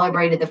kind of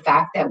celebrated the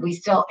fact that we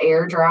still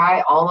air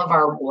dry all of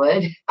our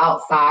wood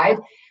outside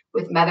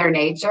with Mother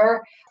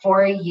Nature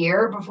for a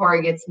year before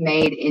it gets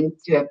made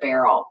into a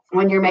barrel.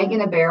 When you're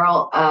making a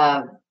barrel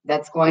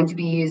that's going to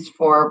be used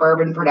for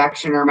bourbon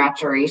production or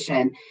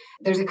maturation,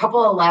 there's a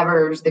couple of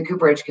levers the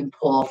cooperage can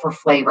pull for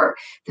flavor.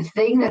 The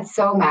thing that's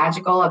so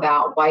magical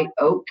about white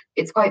oak,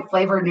 it's quite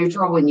flavor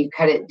neutral when you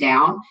cut it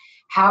down.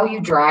 How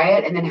you dry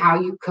it and then how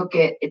you cook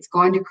it, it's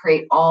going to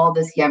create all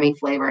this yummy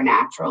flavor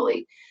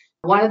naturally.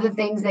 One of the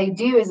things they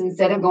do is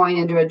instead of going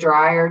into a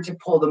dryer to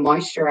pull the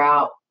moisture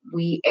out,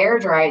 we air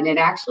dry it, and it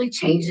actually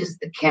changes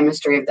the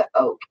chemistry of the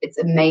oak. It's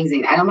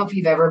amazing. I don't know if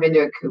you've ever been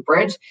to a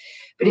cooperage,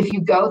 but if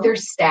you go through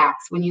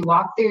stacks, when you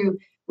walk through,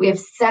 we have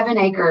 7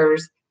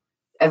 acres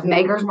of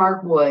Maker's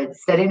Mark wood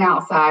sitting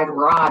outside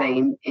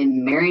rotting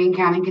in Marion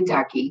County,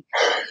 Kentucky.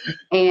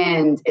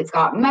 And it's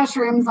got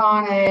mushrooms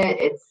on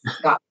it. It's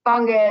got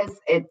fungus.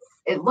 It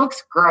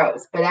looks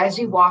gross, but as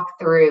you walk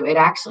through, it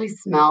actually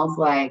smells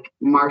like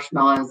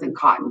marshmallows and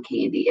cotton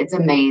candy. It's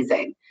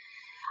amazing.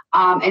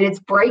 And it's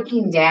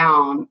breaking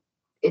down,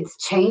 it's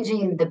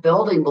changing the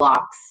building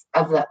blocks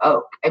of the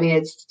oak. I mean,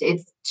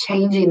 it's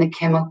changing the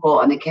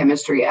chemical and the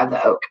chemistry of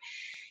the oak.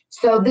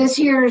 So this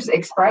year's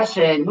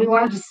expression, we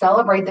wanted to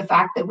celebrate the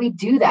fact that we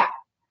do that.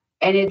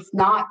 And it's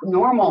not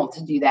normal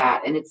to do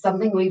that. And it's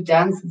something we've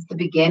done since the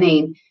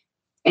beginning.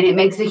 And it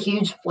makes a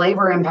huge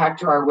flavor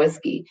impact to our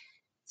whiskey.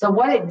 So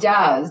what it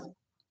does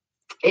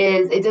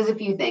is it does a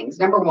few things.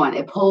 Number one,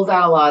 it pulls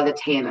out a lot of the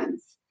tannins.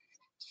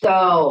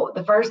 So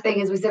the first thing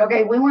is we said,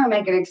 okay, we want to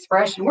make an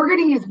expression. We're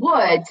going to use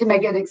wood to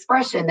make an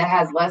expression that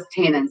has less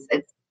tannins.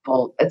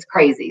 It's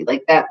crazy.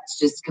 Like, that's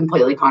just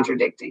completely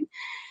contradicting.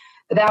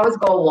 But that was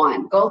goal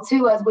one. Goal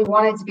two was we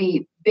wanted to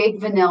be big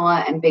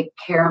vanilla and big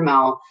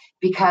caramel,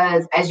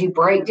 because as you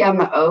break down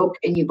the oak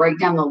and you break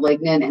down the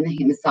lignin and the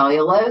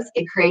hemicellulose,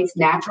 it creates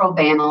natural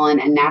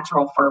vanillin and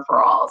natural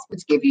furfurols,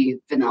 which give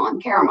you vanilla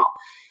and caramel.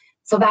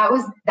 So that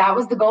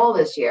was the goal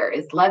this year,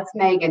 is let's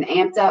make an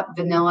amped up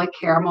vanilla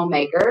caramel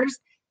makers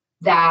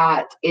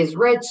that is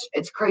rich,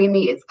 it's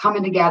creamy, it's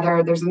coming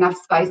together. There's enough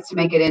spice to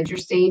make it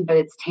interesting, but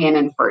it's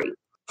tannin free.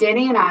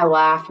 Denny and I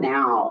laugh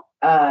now,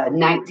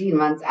 19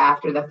 months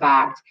after the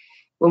fact.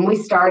 When we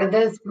started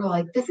this, we're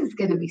like, this is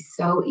going to be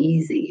so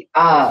easy.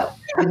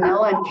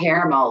 Vanilla and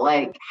caramel,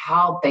 like,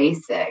 how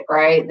basic,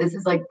 right? This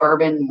is like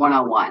bourbon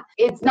 101.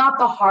 It's not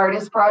the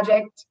hardest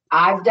project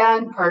I've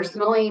done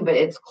personally, but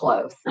it's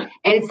close. And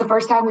it's the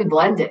first time we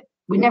blended.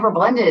 We never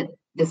blended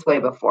this way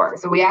before.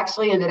 So we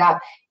actually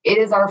it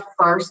is our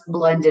first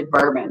blended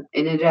bourbon.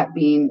 It ended up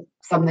being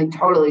something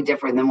totally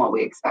different than what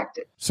we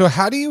expected. So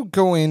how do you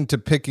go into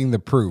picking the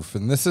proof?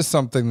 And this is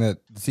something that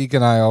Zeke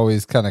and I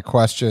always kind of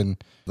question.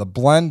 The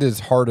blend is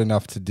hard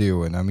enough to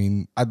do. And I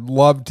mean, I'd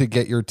love to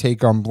get your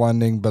take on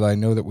blending, but I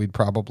know that we'd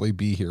probably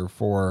be here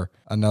for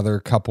another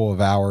couple of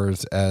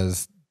hours,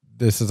 as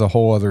this is a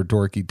whole other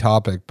dorky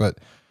topic. But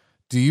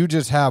do you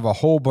just have a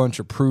whole bunch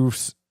of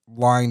proofs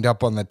lined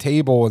up on the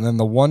table? And then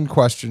the one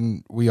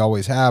question we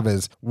always have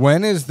is,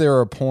 when is there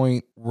a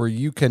point where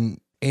you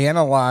can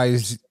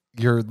analyze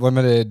your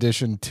limited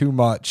edition too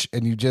much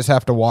and you just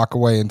have to walk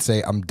away and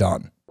say, I'm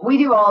done? We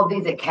do all of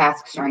these at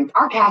cask strength.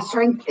 Our cask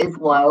strength is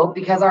low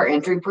because our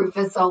entry proof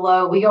is so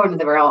low. We go into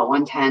the barrel at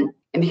 110.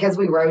 And because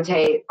we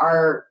rotate,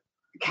 our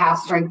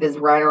cask strength is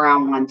right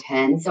around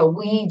 110. So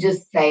we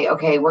just say,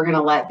 okay, we're going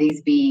to let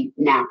these be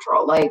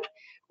natural. Like,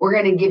 we're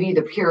going to give you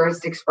the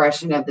purest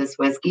expression of this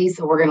whiskey,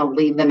 so we're going to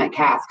leave them at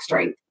cask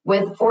strength.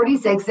 With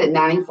 46 at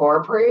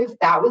 94 proof,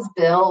 that was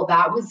Bill.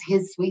 That was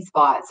his sweet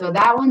spot. So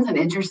that one's an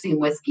interesting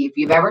whiskey. If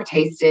you've ever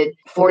tasted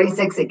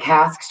 46 at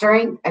cask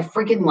strength, I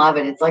freaking love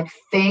it. It's like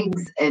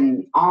figs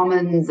and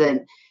almonds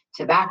and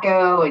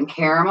tobacco and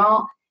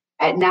caramel.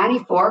 At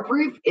 94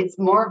 proof, it's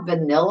more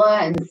vanilla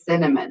and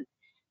cinnamon.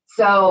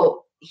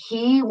 So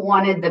he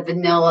wanted the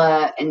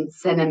vanilla and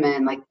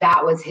cinnamon. Like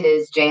that was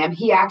his jam.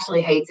 He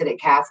actually hates it at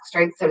cask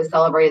strength. So to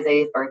celebrate his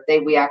 80th birthday,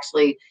 we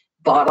actually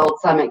bottled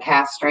some at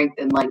cask strength,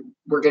 and like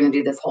we're going to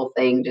do this whole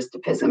thing just to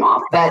piss him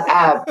off. But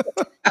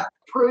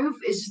proof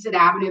is just an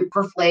avenue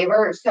for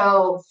flavor.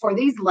 So for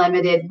these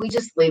limited, we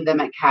just leave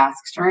them at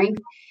cask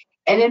strength.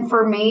 And then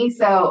for me,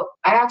 so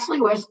I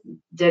actually wish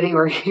Denny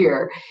were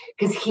here,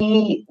 because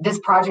this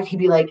project, he'd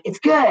be like, it's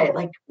good.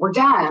 Like, we're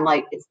done. I'm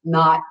like, it's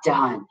not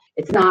done.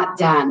 It's not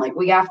done. Like,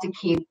 we have to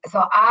keep.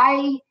 So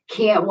I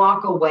can't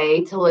walk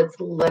away till it's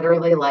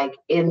literally like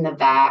in the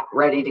vat,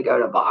 ready to go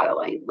to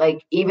bottling.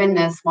 Like, even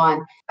this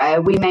one,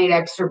 we made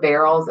extra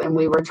barrels and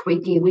we were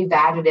tweaking. We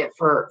vatted it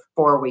for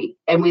 4 weeks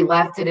and we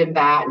left it in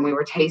vat and we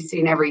were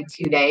tasting every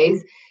 2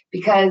 days,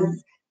 because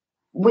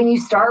when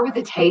you start with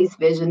the taste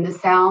vision, this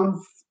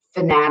sounds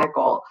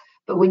fanatical,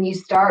 but when you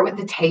start with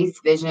the taste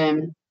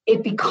vision,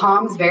 it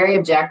becomes very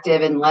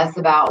objective and less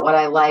about what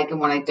I like and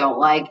what I don't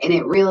like. And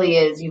it really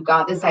is, you've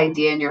got this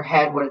idea in your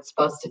head what it's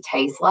supposed to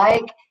taste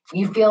like.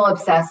 You feel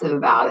obsessive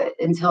about it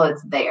until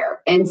it's there.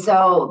 And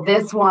so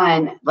this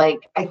one, like,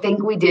 I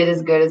think we did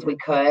as good as we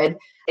could.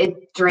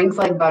 It drinks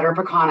like butter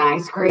pecan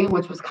ice cream,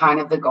 which was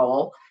kind of the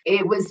goal.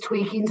 It was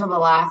tweaking till the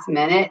last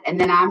minute. And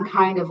then I'm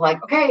kind of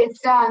like, okay, it's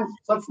done.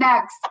 What's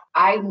next?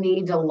 I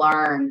need to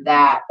learn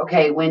that,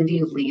 okay, when do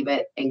you leave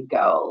it and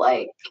go?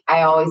 Like,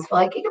 I always feel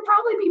like it could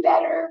probably be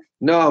better.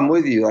 No, I'm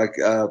with you. Like,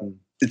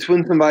 it's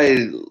when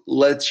somebody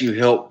lets you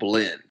help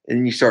blend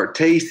and you start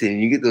tasting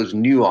and you get those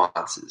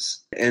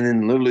nuances. And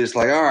then literally it's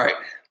like, all right,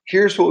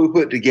 here's what we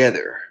put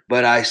together.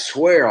 But I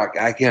swear, like,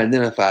 I can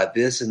identify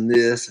this and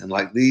this and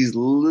like these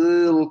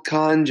little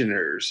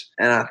congeners.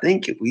 And I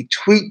think if we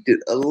tweaked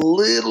it a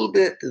little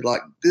bit to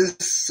like this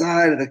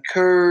side of the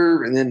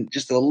curve and then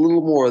just a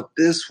little more of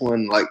this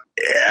one, like,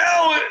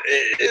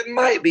 it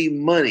might be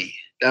money.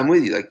 I'm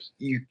with you. Like,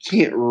 you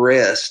can't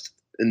rest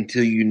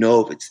until you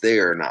know if it's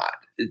there or not.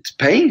 It's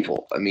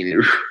painful. I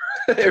mean,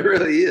 it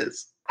really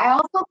is. I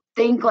also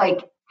think,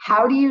 like,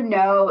 how do you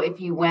know if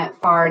you went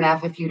far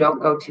enough if you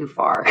don't go too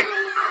far?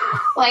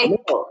 Like,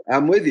 no,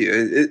 I'm with you.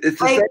 It's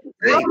the like, same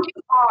thing. go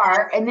too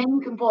far and then you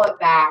can pull it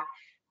back.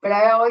 But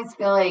I always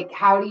feel like,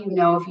 how do you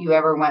know if you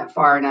ever went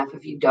far enough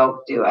if you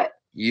don't do it?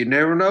 You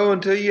never know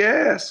until you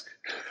ask.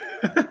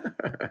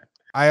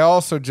 I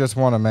also just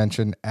want to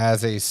mention,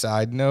 as a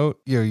side note,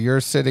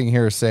 you're sitting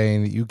here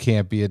saying that you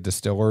can't be a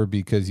distiller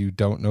because you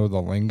don't know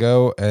the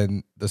lingo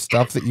and the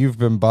stuff that you've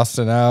been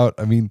busting out.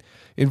 I mean,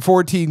 in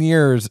 14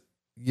 years,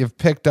 you've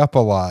picked up a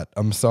lot.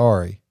 I'm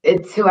sorry.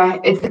 It's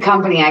the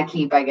company I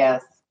keep, I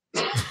guess.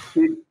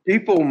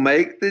 People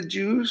make the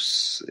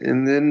juice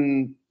and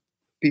then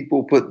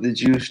people put the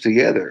juice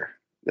together.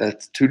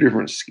 That's two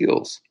different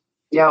skills.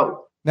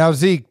 Yo. Now,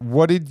 Zeke,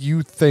 what did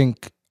you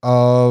think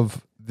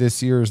of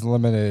this year's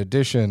limited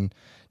edition?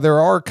 There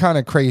are kind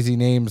of crazy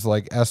names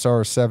like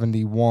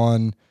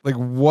SR71. Like,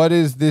 what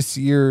is this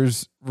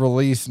year's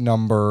release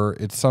number?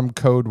 It's some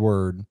code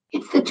word.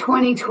 It's the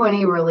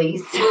 2020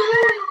 release.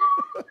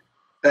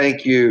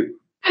 Thank you.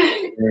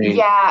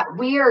 Yeah,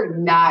 we are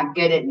not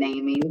good at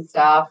naming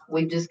stuff.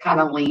 We've just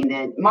kind of leaned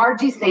in.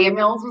 Margie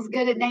Samuels was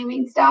good at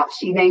naming stuff.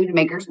 She named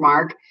Maker's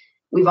Mark.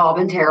 We've all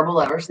been terrible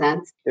ever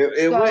since.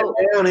 It went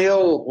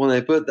downhill when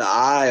they put the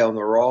I on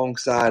the wrong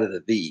side of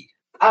the V.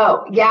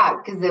 Oh, yeah,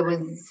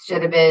 because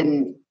should have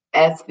been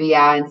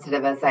SVI instead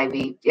of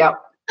SIV. Yep.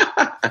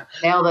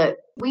 Nailed it.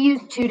 We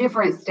used 2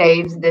 different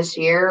staves this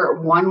year.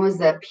 One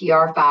was a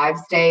PR5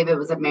 stave. It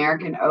was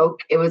American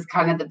oak. It was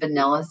kind of the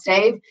vanilla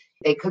stave.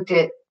 They cooked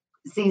it,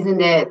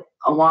 seasoned it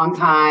a long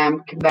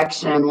time,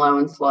 convection, low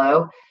and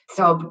slow.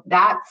 So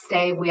that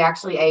stave, we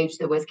actually aged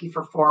the whiskey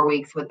for 4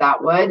 weeks with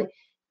that wood.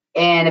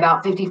 And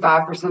about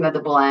 55% of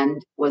the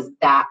blend was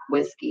that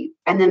whiskey.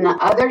 And then the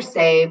other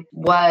stave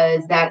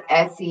was that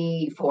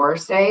SE4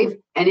 stave.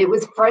 And it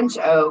was French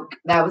oak.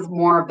 That was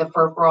more of the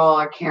furfural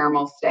or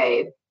caramel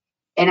stave.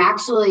 And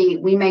actually,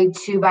 we made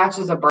 2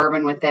 batches of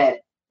bourbon with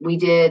it. We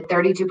did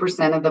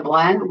 32% of the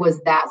blend was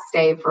that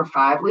stave for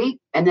 5 weeks.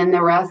 And then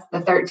the rest,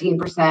 the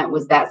 13%,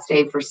 was that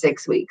stave for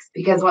 6 weeks.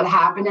 Because what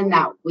happened in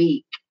that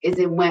week is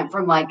it went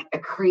from like a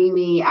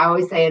creamy, I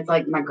always say it's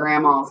like my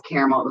grandma's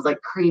caramel. It was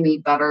like creamy,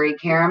 buttery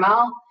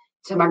caramel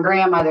to my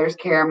grandmother's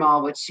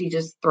caramel, which she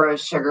just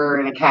throws sugar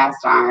in a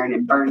cast iron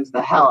and burns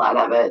the hell out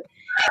of it.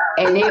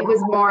 And it was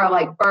more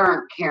like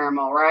burnt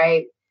caramel,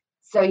 right?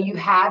 So you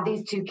had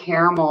these 2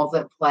 caramels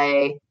at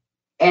play.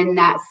 And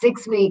that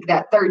 6 week,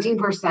 that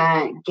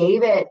 13%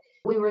 gave it,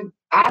 we were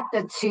at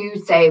the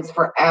 2 staves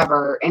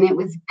forever. And it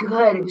was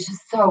good. It was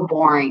just so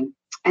boring.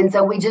 And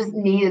so we just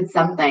needed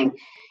something.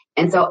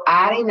 And so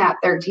adding that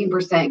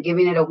 13%,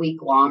 giving it a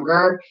week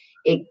longer,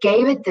 it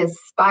gave it this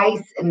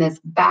spice and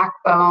this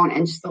backbone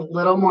and just a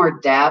little more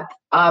depth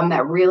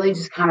that really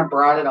just kind of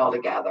brought it all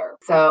together.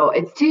 So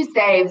it's 2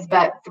 staves,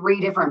 but 3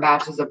 different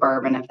batches of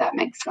bourbon, if that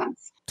makes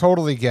sense.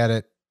 Totally get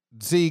it.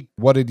 Zeke,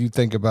 what did you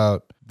think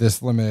about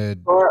this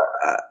limited? Well,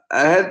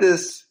 I had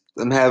this,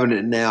 I'm having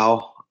it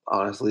now,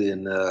 honestly,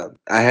 and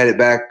I had it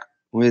back.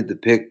 We had to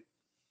pick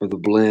for the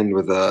blend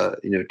with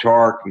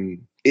Tark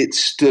and it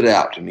stood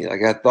out to me.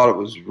 Like, I thought it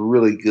was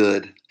really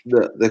good.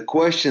 The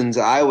questions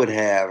I would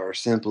have are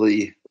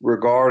simply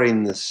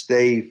regarding the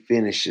stave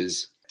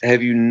finishes.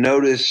 Have you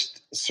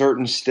noticed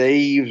certain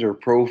staves or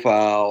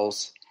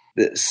profiles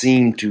that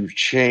seem to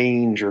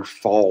change or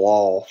fall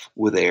off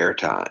with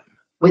airtime?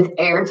 With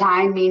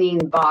airtime, meaning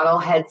bottle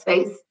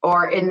headspace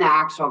or in the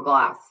actual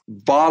glass?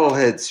 Bottle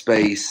head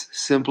space,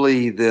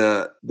 simply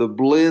the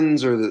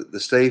blends or the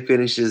stave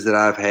finishes that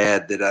I've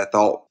had that I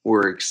thought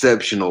were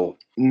exceptional.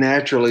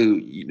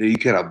 Naturally, you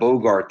kind of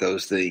bogart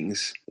those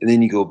things, and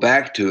then you go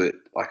back to it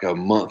like a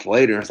month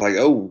later, and it's like,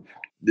 oh,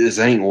 this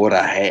ain't what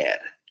I had.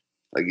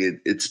 Like,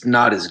 it's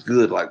not as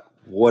good. Like,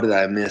 what did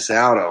I miss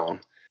out on?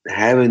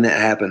 Having that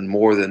happen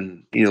more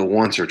than,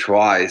 once or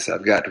twice,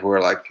 I've got to where,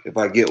 like, if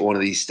I get one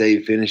of these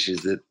stave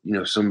finishes that,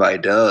 somebody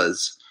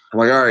does, I'm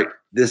like, all right,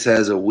 this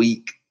has a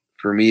week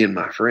for me and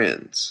my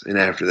friends. And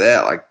after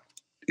that, like,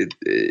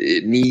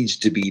 it needs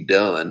to be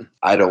done.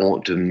 I don't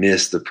want to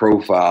miss the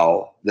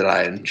profile that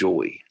I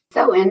enjoy.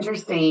 So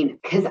interesting,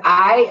 because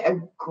I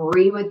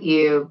agree with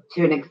you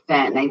to an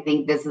extent, and I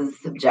think this is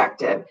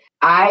subjective.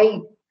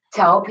 I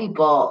tell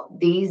people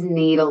these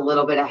need a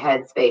little bit of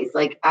headspace.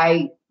 Like,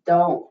 I'm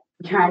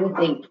trying to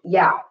think,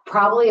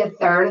 probably a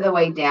third of the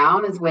way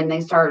down is when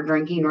they start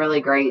drinking really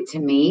great to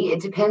me.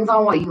 It depends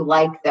on what you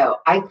like, though.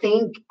 I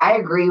think I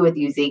agree with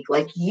you, Zeke.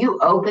 Like, you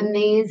open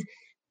these,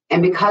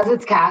 and because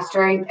it's cast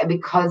strength and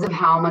because of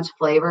how much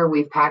flavor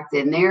we've packed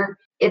in there,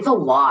 it's a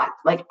lot.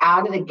 Like,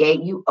 out of the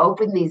gate, you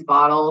open these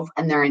bottles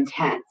and they're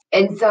intense.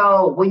 And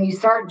so when you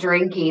start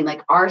drinking,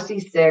 like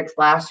RC6,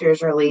 last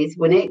year's release,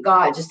 when it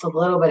got just a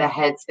little bit of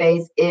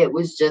headspace, it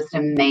was just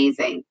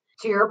amazing.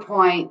 To your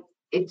point,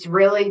 it's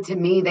really, to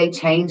me, they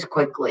change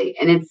quickly,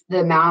 and it's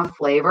the amount of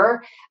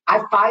flavor.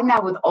 I find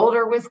that with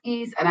older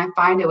whiskeys, and I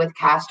find it with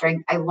cast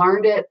strength. I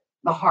learned it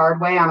the hard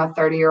way on a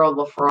 30-year-old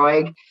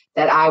Lafroig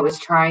that I was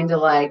trying to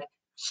like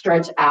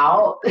stretch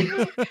out.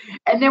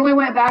 And then we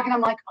went back and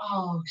I'm like,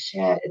 oh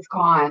shit, it's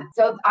gone.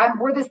 So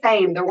we're the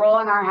same. The rule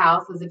in our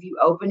house is if you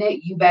open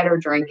it, you better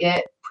drink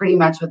it pretty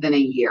much within a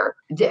year.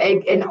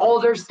 And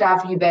older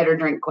stuff, you better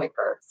drink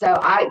quicker. So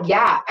I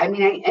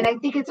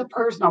think it's a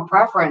personal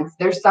preference.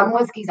 There's some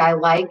whiskeys I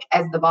like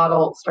as the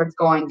bottle starts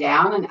going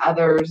down, and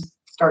others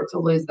start to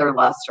lose their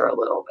luster a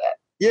little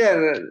bit.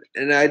 Yeah,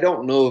 and I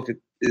don't know if it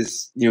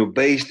is,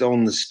 based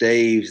on the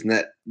staves, and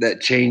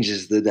that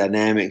changes the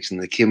dynamics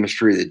and the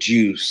chemistry of the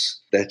juice.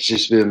 That's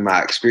just been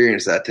my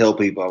experience. I tell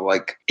people, I'm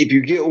like, if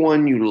you get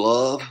one you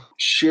love,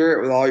 share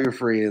it with all your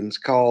friends,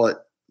 call them,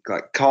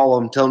 tell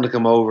them to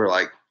come over.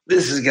 Like,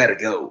 this has got to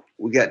go.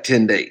 We got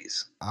 10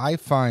 days. I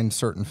find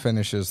certain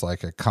finishes,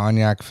 like a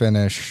cognac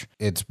finish,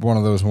 it's one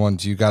of those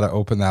ones you got to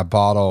open that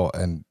bottle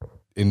and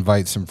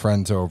invite some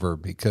friends over,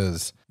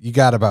 because you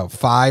got about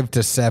 5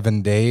 to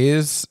 7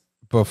 days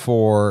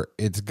before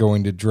it's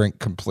going to drink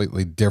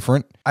completely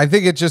different. I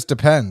think it just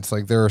depends.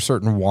 Like, there are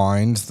certain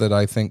wines that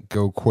I think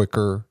go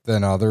quicker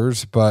than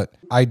others, but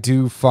I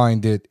do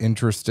find it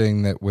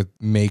interesting that with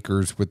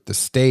makers with the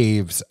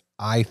staves,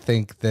 I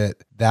think that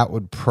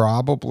would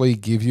probably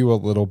give you a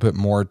little bit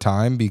more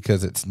time,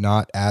 because it's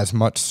not as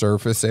much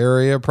surface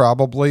area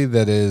probably.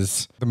 That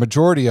is, the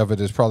majority of it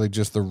is probably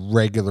just the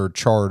regular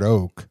charred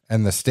oak,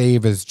 and the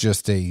stave is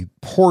just a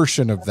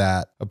portion of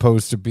that,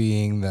 opposed to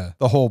being the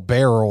whole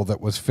barrel that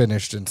was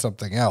finished in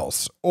something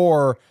else.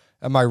 Or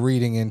am I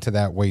reading into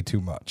that way too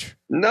much?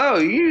 No,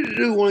 you need to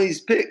do one of these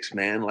picks,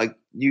 man. Like,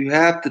 you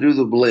have to do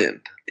the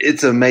blend.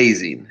 It's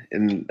amazing.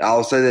 And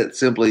I'll say that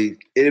simply,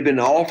 it had been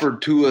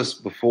offered to us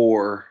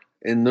before,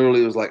 and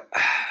literally it was like,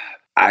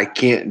 I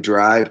can't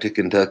drive to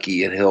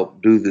Kentucky and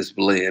help do this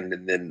blend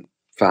and then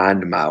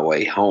find my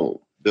way home.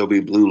 There'll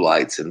be blue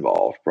lights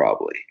involved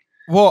probably.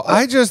 Well,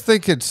 I just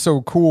think it's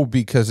so cool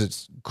because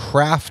it's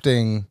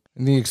crafting.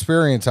 In the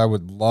experience, I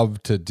would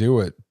love to do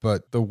it,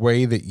 but the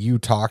way that you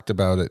talked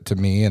about it to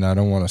me, and I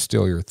don't want to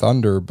steal your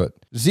thunder, but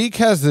Zeke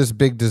has this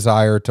big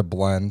desire to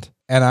blend,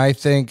 and I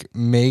think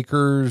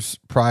Maker's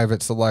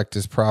Private Select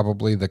is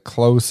probably the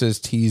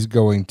closest he's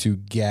going to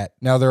get.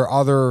 Now, there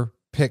are other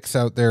picks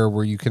out there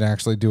where you can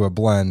actually do a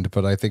blend,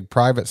 but I think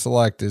Private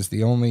Select is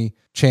the only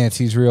chance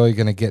he's really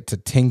going to get to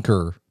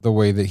tinker the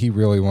way that he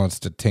really wants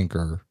to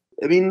tinker.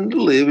 I mean,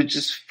 it was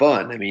just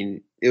fun. I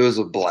mean, it was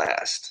a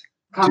blast.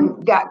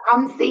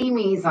 Come see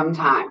me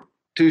sometime.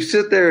 To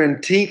sit there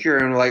and tinker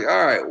and like,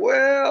 all right,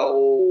 well,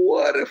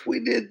 what if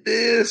we did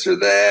this or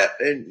that?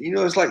 And,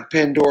 it's like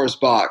Pandora's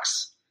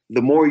box.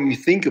 The more you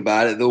think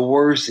about it, the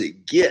worse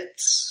it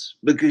gets,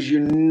 because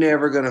you're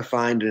never going to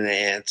find an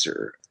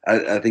answer.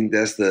 I think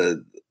that's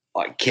the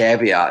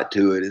caveat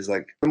to it, is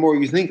like, the more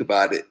you think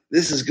about it,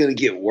 this is going to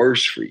get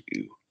worse for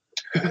you.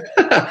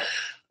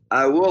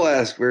 I will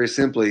ask very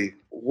simply,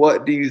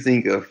 what do you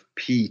think of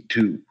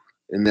P2?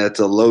 And that's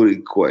a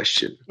loaded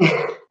question.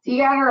 You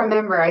got to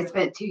remember, I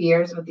spent 2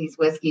 years with these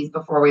whiskeys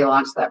before we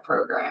launched that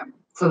program.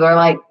 So they're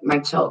like my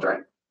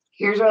children.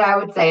 Here's what I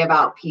would say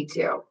about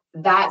P2.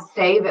 That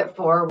stave at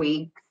 4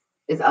 weeks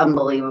is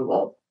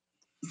unbelievable.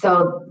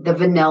 So the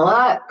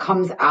vanilla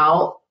comes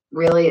out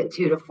really at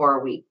 2 to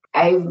 4 weeks.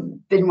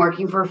 I've been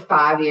working for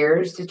 5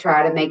 years to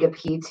try to make a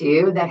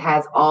P2 that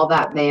has all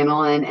that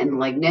vanillin and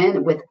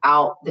lignin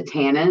without the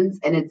tannins,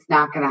 and it's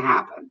not going to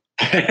happen.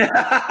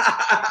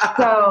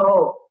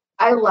 So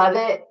I love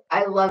it.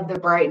 I love the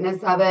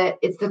brightness of it.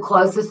 It's the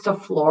closest to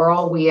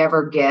floral we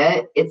ever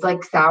get. It's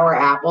like sour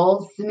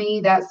apples to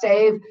me, that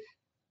stave.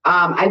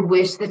 I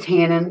wish the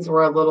tannins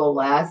were a little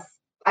less.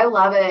 I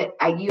love it.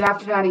 You have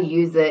to know how to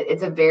use it.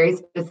 It's a very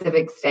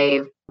specific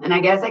stave. And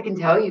I guess I can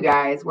tell you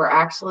guys, we're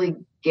actually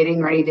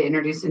getting ready to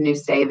introduce a new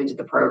stave into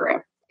the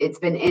program. It's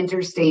been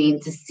interesting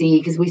to see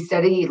because we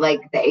study like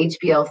the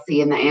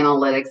HPLC and the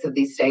analytics of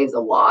these staves a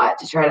lot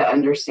to try to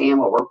understand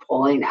what we're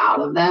pulling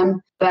out of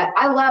them. But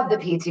I love the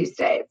P2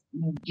 stave.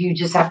 You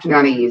just have to know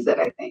how to use it,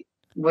 I think.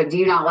 What, do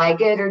you not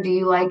like it, or do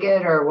you like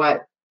it, or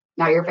what?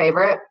 Not your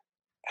favorite?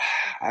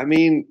 I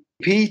mean,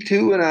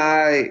 P2 and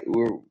I,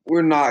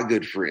 we're not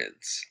good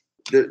friends.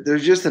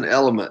 There's just an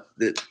element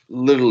that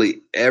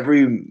literally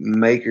every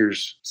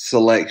Maker's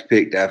Select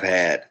pick I've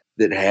had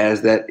that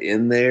has that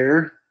in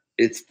there.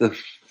 It's the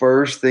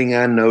first thing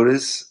I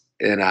notice,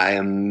 and I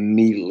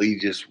immediately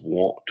just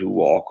want to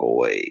walk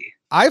away.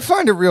 I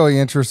find it really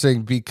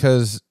interesting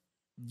because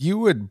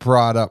you had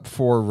brought up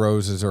Four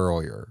Roses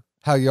earlier,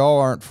 how y'all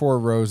aren't Four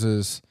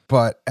Roses,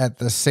 but at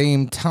the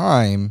same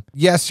time,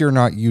 yes, you're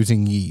not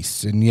using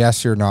yeast, and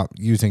yes, you're not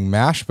using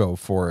mash bill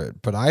for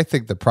it, but I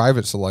think the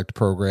Private Select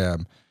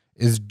program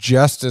is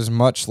just as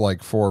much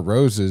like Four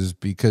Roses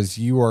because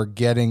you are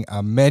getting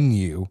a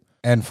menu,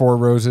 and Four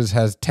Roses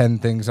has 10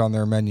 things on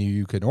their menu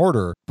you can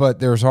order, but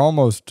there's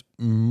almost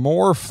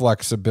more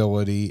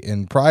flexibility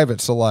in Private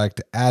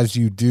Select as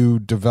you do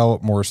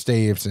develop more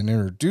staves and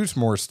introduce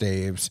more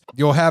staves.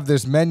 You'll have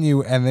this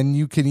menu, and then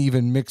you can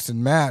even mix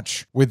and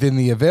match within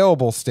the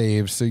available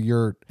staves. So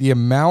the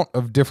amount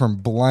of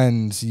different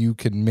blends you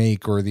can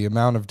make, or the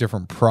amount of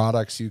different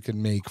products you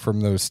can make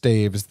from those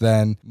staves,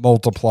 then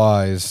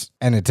multiplies,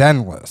 and it's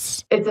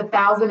endless. It's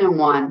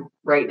 1,001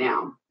 right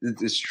now.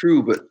 It's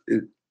true, but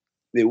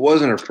it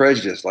wasn't a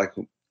prejudice. Like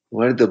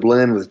when I did the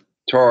blend with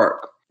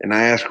Tark, and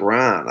I asked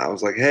Ryan, I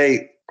was like,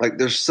 hey, like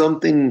there's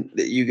something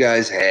that you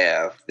guys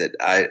have that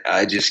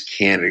I just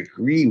can't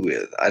agree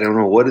with. I don't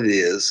know what it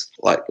is.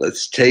 Like,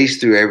 let's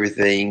taste through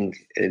everything.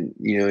 And,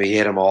 he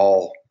had them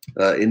all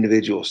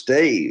individual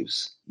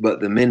staves.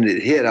 But the minute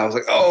it hit, I was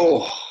like,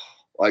 oh,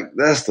 like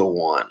that's the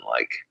one.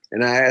 Like,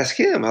 and I asked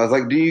him, I was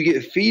like, do you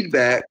get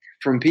feedback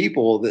from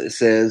people that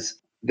says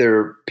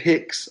their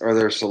picks or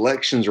their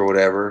selections or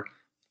whatever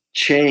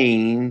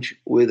change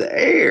with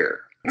air?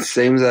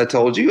 Same as I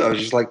told you. I was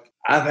just like,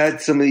 I've had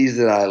some of these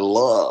that I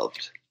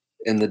loved,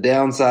 and the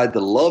downside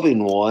to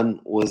loving one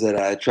was that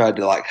I tried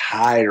to like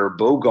hide or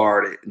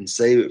bogart it and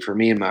save it for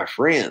me and my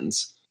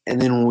friends.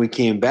 And then when we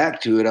came back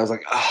to it, I was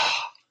like,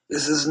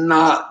 this is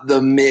not the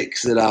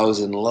mix that I was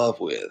in love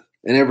with.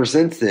 And ever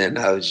since then,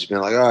 I was just been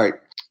like, all right,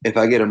 if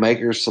I get a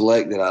Maker's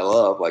Select that I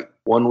love, like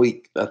 1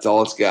 week, that's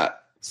all it's got.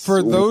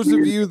 For those of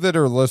you that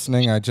are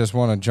listening, I just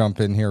want to jump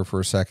in here for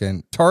a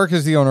second. Tark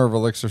is the owner of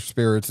Elixir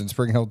Spirits in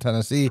Spring Hill,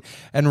 Tennessee,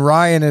 and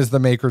Ryan is the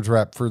Maker's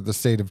rep for the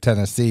state of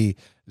Tennessee.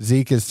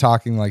 Zeke is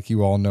talking like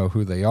you all know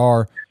who they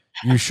are.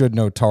 You should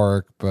know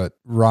Tark, but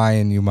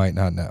Ryan, you might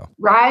not know.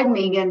 Ryan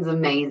Megan's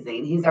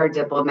amazing. He's our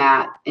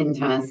diplomat in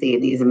Tennessee,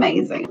 and he's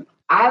amazing.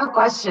 I have a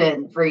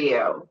question for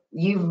you.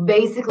 You've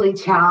basically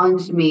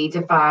challenged me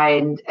to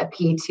find a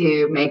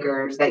P2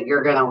 Makers that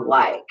you're going to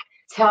like.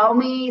 Tell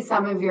me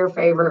some of your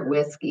favorite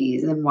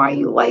whiskeys and why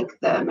you like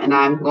them, and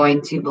I'm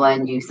going to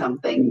blend you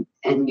something,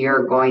 and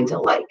you're going to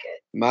like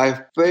it. My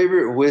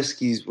favorite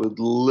whiskeys would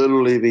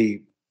literally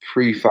be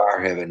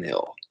pre-Fire Heaven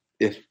Hill,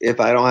 if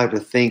I don't have to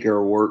think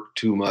or work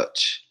too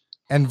much.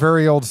 And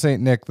very old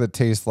St. Nick that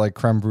tastes like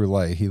creme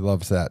brulee. He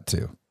loves that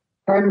too.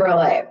 Creme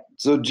brulee.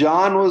 So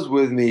John was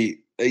with me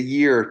a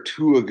year or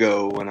two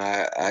ago when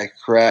I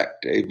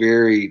cracked a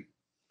very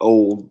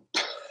old...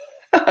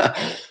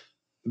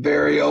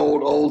 very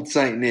old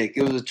St. Nick.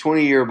 It was a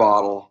 20-year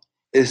bottle.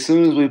 As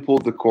soon as we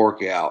pulled the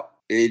cork out,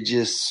 it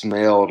just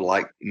smelled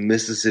like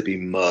Mississippi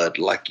mud.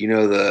 Like,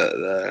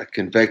 the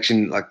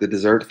confection, like the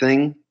dessert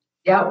thing?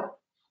 Yep.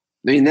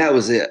 I mean, that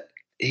was it.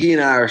 He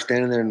and I are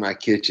standing there in my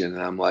kitchen,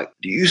 and I'm like,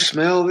 do you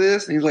smell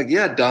this? And he's like,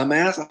 yeah,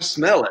 dumbass, I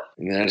smell it.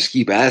 And then I just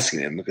keep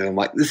asking him because I'm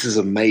like, this is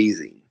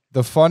amazing.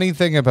 The funny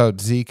thing about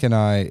Zeke and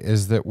I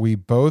is that we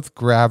both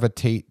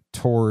gravitate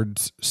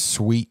towards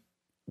sweet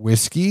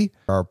whiskey.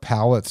 Our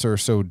palates are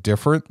so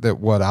different that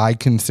what I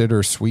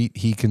consider sweet,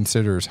 he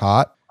considers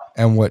hot,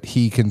 and what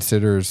he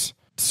considers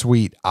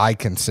sweet, I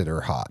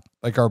consider hot.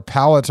 Like our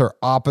palates are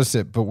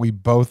opposite, but we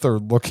both are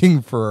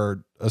looking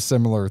for a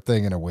similar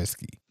thing in a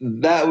whiskey.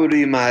 That would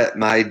be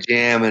my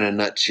jam in a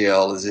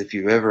nutshell. Is if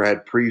you've ever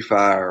had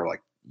pre-fire,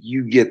 like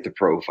you get the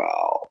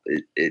profile.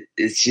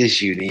 It's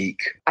just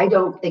unique. I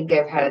don't think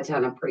I've had a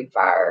ton of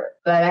pre-fire,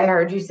 but I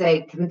heard you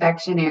say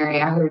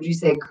confectionery. I heard you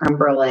say creme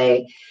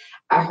brulee.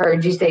 I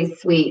heard you say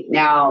sweet.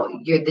 Now,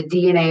 the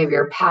DNA of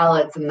your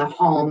palates and the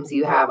homes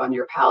you have on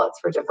your palates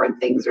for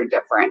different things are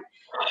different.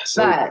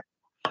 But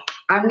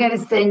I'm going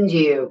to send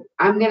you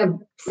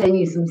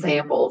some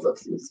samples of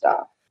some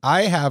stuff.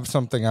 I have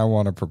something I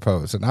want to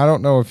propose, and I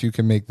don't know if you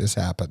can make this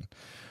happen.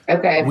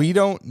 Okay. We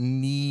don't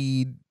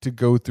need to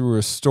go through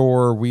a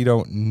store. We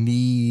don't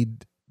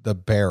need the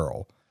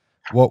barrel.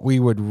 What we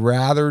would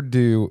rather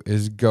do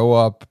is go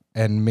up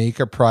and make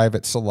a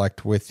private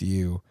select with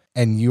you,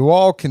 and you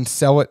all can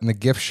sell it in the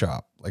gift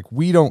shop. Like,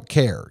 we don't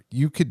care.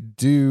 You could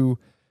do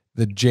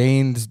the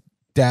Jane's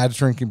Dad's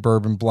Drinking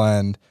Bourbon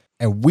blend,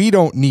 and we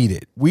don't need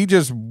it. We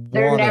just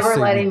They're want to never say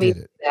letting we me did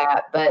do it.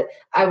 that, but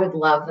I would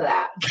love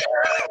that.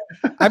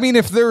 I mean,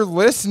 if they're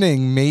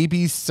listening,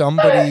 maybe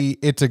somebody,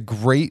 it's a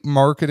great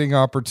marketing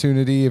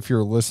opportunity if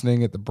you're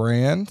listening at the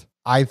brand.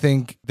 I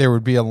think there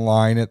would be a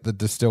line at the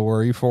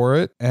distillery for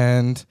it,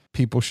 and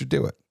people should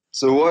do it.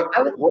 So what?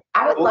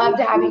 I would love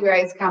to have you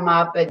guys come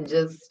up and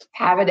just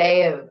have a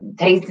day of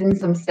tasting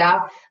some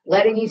stuff,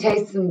 letting you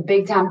taste some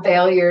big time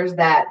failures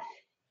that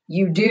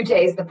you do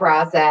taste the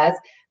process.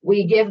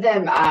 We give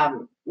them,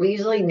 we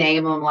usually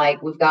name them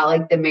like, we've got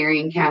like the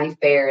Marion County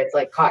Fair. It's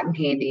like cotton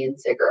candy and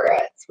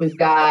cigarettes. We've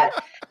got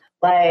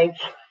like,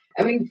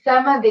 I mean,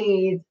 some of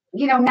these,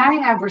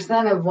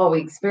 99% of what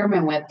we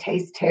experiment with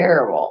tastes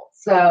terrible.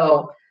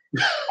 So,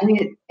 I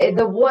mean,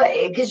 the wood,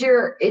 because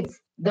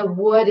the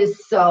wood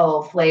is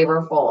so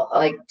flavorful.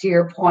 Like to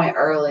your point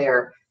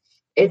earlier,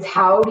 it's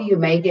how do you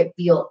make it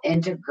feel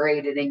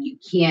integrated, and you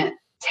can't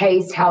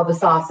taste how the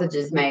sausage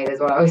is made, is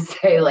what I always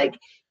say. Like,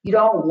 you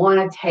don't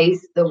want to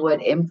taste the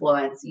wood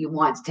influence. You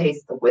want to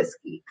taste the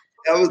whiskey.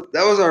 That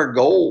was our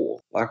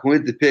goal. Like, we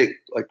had to pick,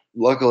 like,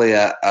 luckily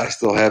I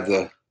still have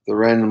the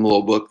random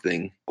little book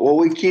thing. What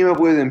we came up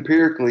with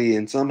empirically,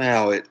 and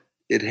somehow it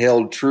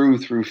held true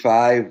through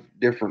 5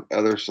 different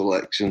other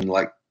selection,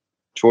 like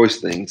choice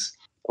things.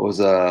 It was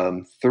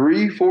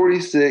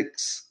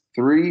 346,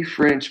 3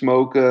 French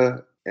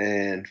mocha,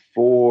 and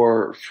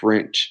 4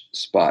 French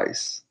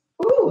spice.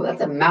 Ooh,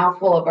 that's a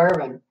mouthful of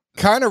bourbon.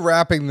 Kind of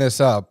wrapping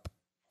this up,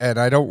 and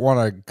I don't want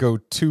to go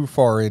too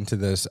far into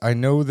this. I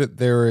know that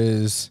there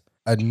is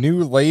a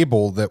new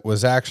label that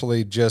was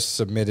actually just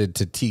submitted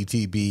to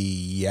TTB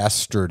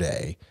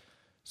yesterday.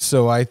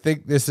 So I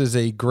think this is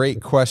a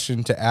great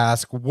question to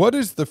ask. What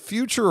does the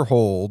future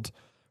hold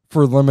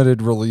for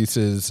limited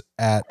releases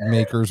at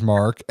Maker's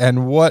Mark?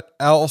 And what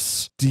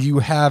else do you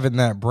have in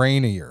that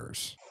brain of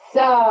yours?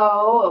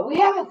 So we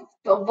have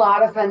a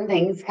lot of fun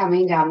things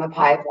coming down the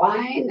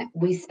pipeline.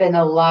 We spend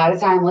a lot of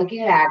time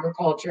looking at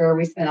agriculture.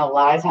 We spend a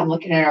lot of time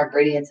looking at our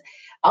ingredients.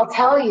 I'll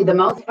tell you, the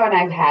most fun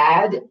I've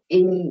had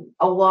in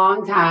a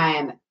long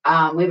time.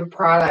 We have a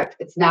product.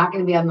 It's not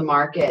going to be on the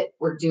market.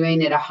 We're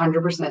doing it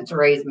 100% to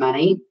raise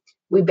money.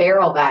 We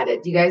barrel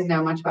vatted. Do you guys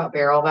know much about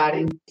barrel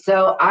vatting?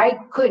 So I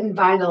couldn't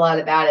find a lot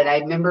about it. I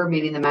remember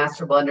meeting the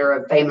master blender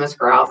of Famous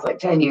Grouse like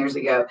 10 years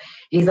ago.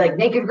 He's like,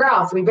 Naked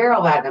Grouse, we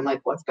barrel vat. I'm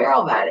like, what's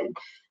barrel vatting?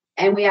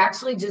 And we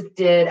actually just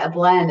did a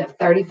blend of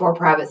 34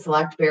 private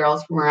select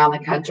barrels from around the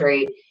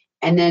country.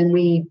 And then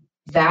we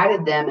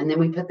vatted them, and then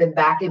we put them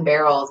back in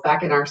barrels,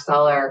 back in our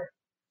cellar.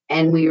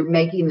 And we were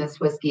making this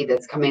whiskey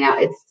that's coming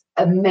out.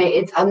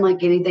 It's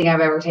unlike anything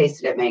I've ever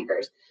tasted at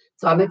Maker's.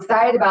 So I'm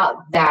excited about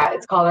that.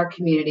 It's called our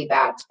community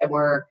batch, and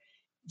we're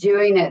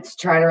doing it to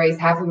try to raise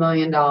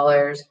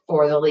 $500,000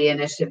 for the Lee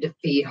Initiative to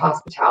feed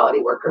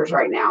hospitality workers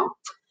right now.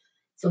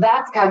 So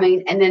that's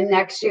coming. And then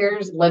next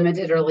year's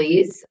limited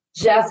release,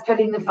 just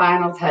putting the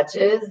final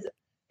touches.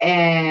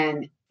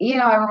 And,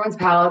 everyone's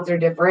palates are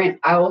different.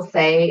 I will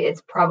say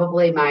it's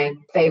probably my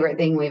favorite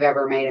thing we've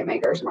ever made at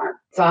Maker's Mark.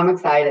 So I'm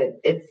excited.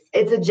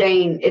 It's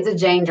a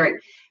Jane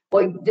drink.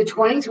 Well, the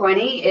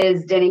 2020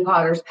 is Denny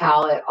Potter's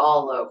palate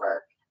all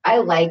over. I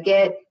like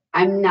it.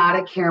 I'm not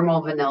a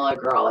caramel vanilla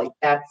girl. Like,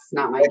 that's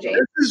not my jam.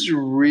 This is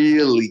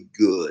really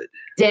good.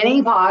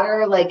 Denny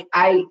Potter,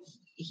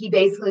 he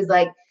basically is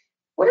like,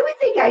 what do we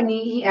think I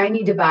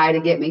need to buy to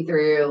get me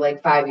through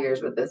like 5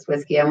 years with this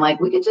whiskey? I'm like,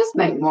 we could just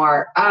make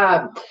more.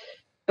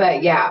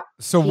 But yeah.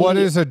 So what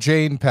is a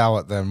Jane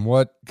palate then?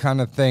 What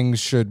kind of things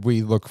should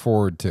we look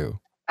forward to?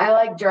 I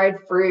like dried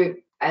fruit.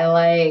 I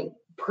like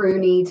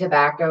pruny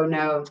tobacco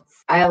notes.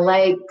 I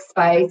like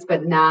spice,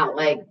 but not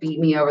like beat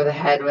me over the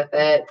head with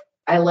it.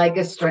 I like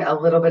a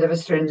little bit of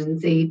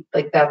astringency.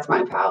 Like, that's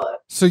my palate.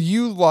 So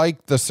you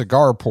like the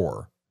cigar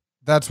pour?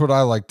 That's what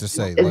I like to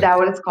say. Is that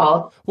what it's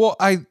called? Well,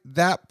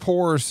 that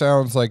pour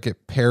sounds like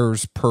it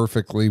pairs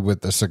perfectly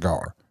with the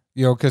cigar.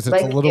 Because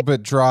it's a little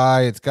bit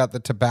dry. It's got the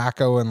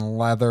tobacco and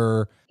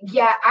leather.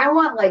 Yeah, I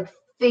want like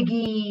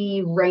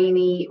figgy,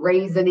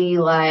 raisiny,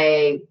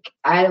 like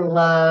I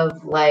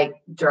love like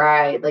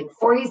dry, like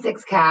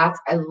 46 Cats.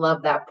 I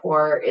love that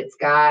pour. It's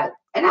got,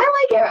 and I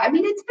like it. I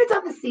mean, it depends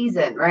on the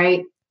season,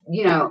 right?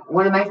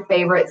 One of my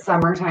favorite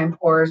summertime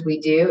pours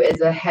we do is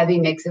a heavy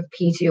mix of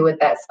P2 with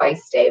that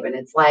spice stave, and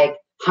it's like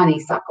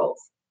honeysuckles.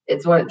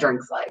 It's what it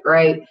drinks like,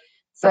 right?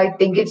 So I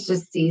think it's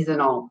just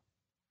seasonal.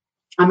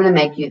 I'm going to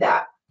make you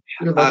that.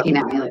 You're looking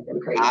at me like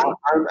I'm crazy.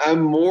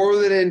 I'm more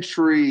than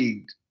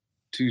intrigued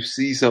to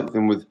see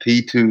something with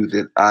P2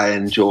 that I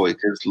enjoy,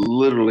 because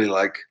literally,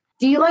 like...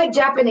 Do you like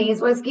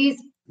Japanese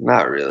whiskeys?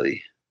 Not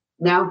really.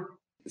 No?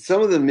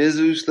 Some of the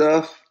Mizu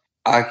stuff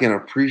I can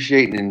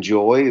appreciate and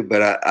enjoy,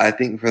 but I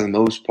think for the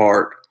most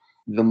part,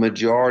 the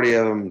majority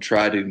of them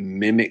try to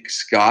mimic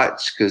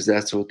Scotch because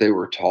that's what they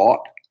were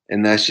taught,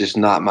 and that's just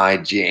not my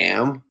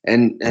jam.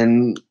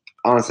 And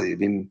honestly, I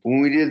mean,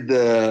 when we did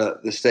the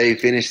stay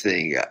finish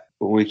thing,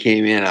 when we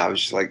came in, I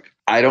was just like,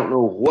 I don't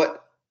know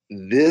what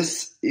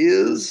this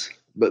is,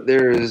 but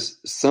there is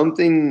some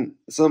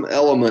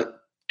element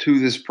to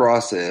this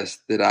process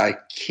that I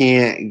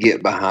can't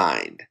get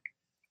behind.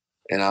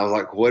 And I was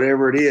like,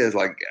 whatever it is,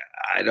 like,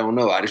 I don't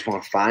know. I just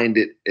want to find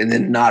it and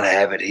then not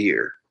have it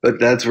here. But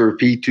that's where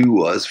P2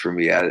 was for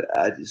me. I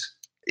just,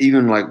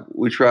 even like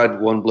we tried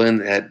one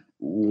blend that had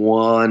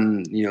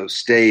one,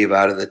 stave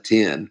out of the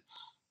 10.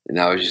 And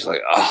I was just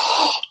like,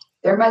 oh.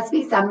 There must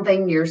be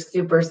something you're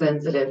super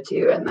sensitive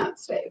to in that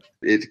stave.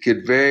 It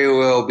could very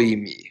well be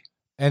me.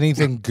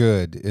 Anything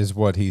good is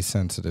what he's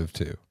sensitive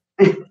to.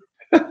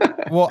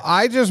 Well,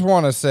 I just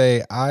want to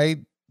say,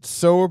 I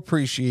so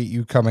appreciate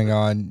you coming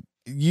on.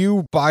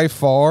 You, by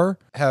far,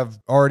 have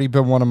already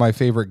been one of my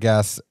favorite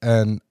guests,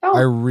 and I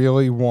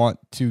really want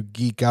to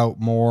geek out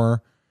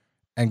more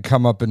and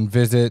come up and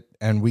visit,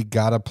 and we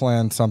got to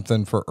plan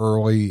something for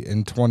early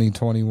in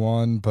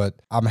 2021, but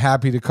I'm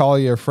happy to call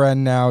you a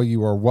friend now.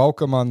 You are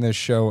welcome on this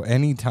show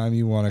anytime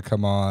you want to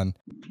come on.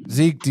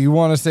 Zeke, do you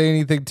want to say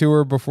anything to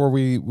her before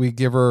we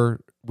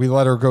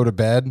let her go to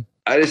bed?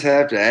 I just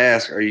have to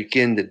ask, are you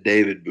kin to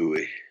David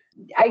Bowie?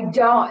 I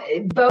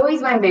don't.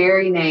 Bowie's my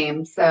married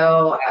name,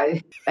 so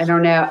I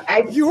don't know.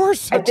 You're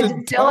such a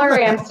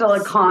distillery. I'm still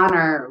a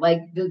Connor.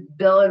 Like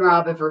Bill and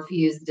Rob have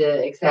refused to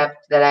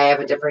accept that I have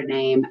a different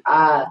name.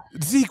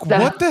 Zeke,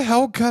 what the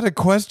hell kind of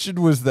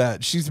question was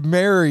that? She's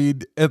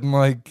married, and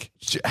like,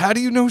 how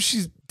do you know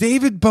she's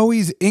David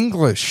Bowie's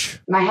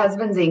English? My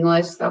husband's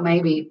English, so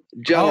maybe.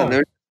 John,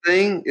 there's a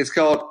thing. It's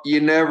called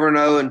 "You Never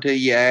Know Until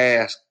You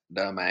Ask."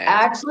 Dumbass.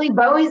 Actually,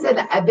 Bowie's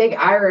a big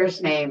Irish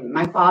name.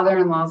 My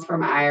father-in-law's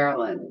from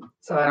Ireland,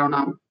 so I don't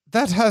know.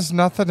 That has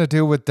nothing to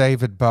do with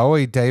David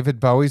Bowie. David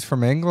Bowie's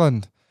from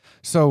England.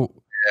 So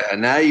yeah,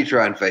 now you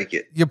try and fake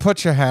it. You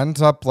put your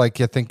hands up like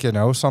you think you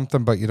know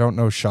something, but you don't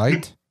know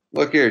shite.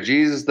 Look here,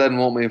 Jesus doesn't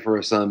want me for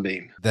a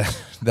sunbeam.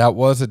 That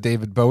was a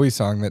David Bowie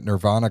song that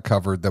Nirvana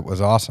covered that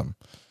was awesome.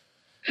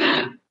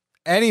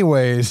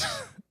 Anyways,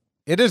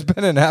 it has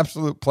been an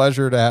absolute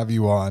pleasure to have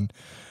you on.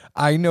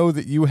 I know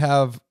that you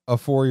have a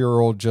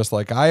 4-year-old just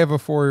like I have a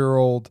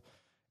 4-year-old.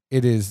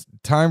 It is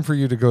time for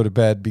you to go to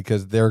bed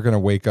because they're going to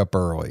wake up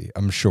early,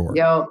 I'm sure.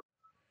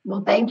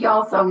 Well, thank you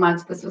all so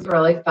much. This was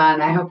really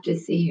fun. I hope to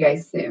see you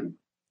guys soon.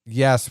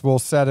 Yes, we'll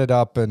set it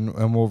up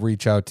and we'll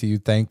reach out to you.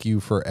 Thank you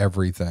for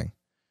everything.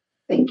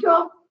 Thank you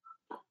all.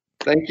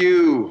 Thank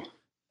you.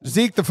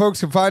 Zeke, the folks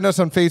can find us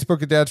on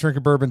Facebook at Dad's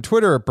Drinking Bourbon,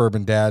 Twitter at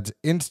Bourbon Dads,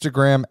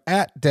 Instagram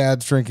at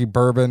Dad's Drinking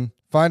Bourbon.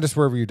 Find us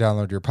wherever you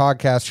download your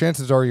podcast.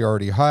 Chances are you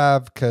already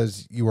have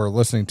because you are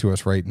listening to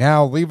us right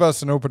now. Leave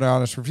us an open and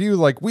honest review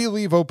like we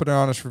leave open and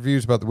honest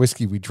reviews about the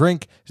whiskey we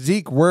drink.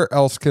 Zeke, where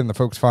else can the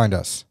folks find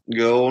us?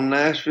 Go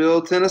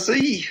Nashville,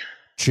 Tennessee.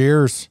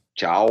 Cheers.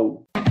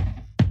 Ciao.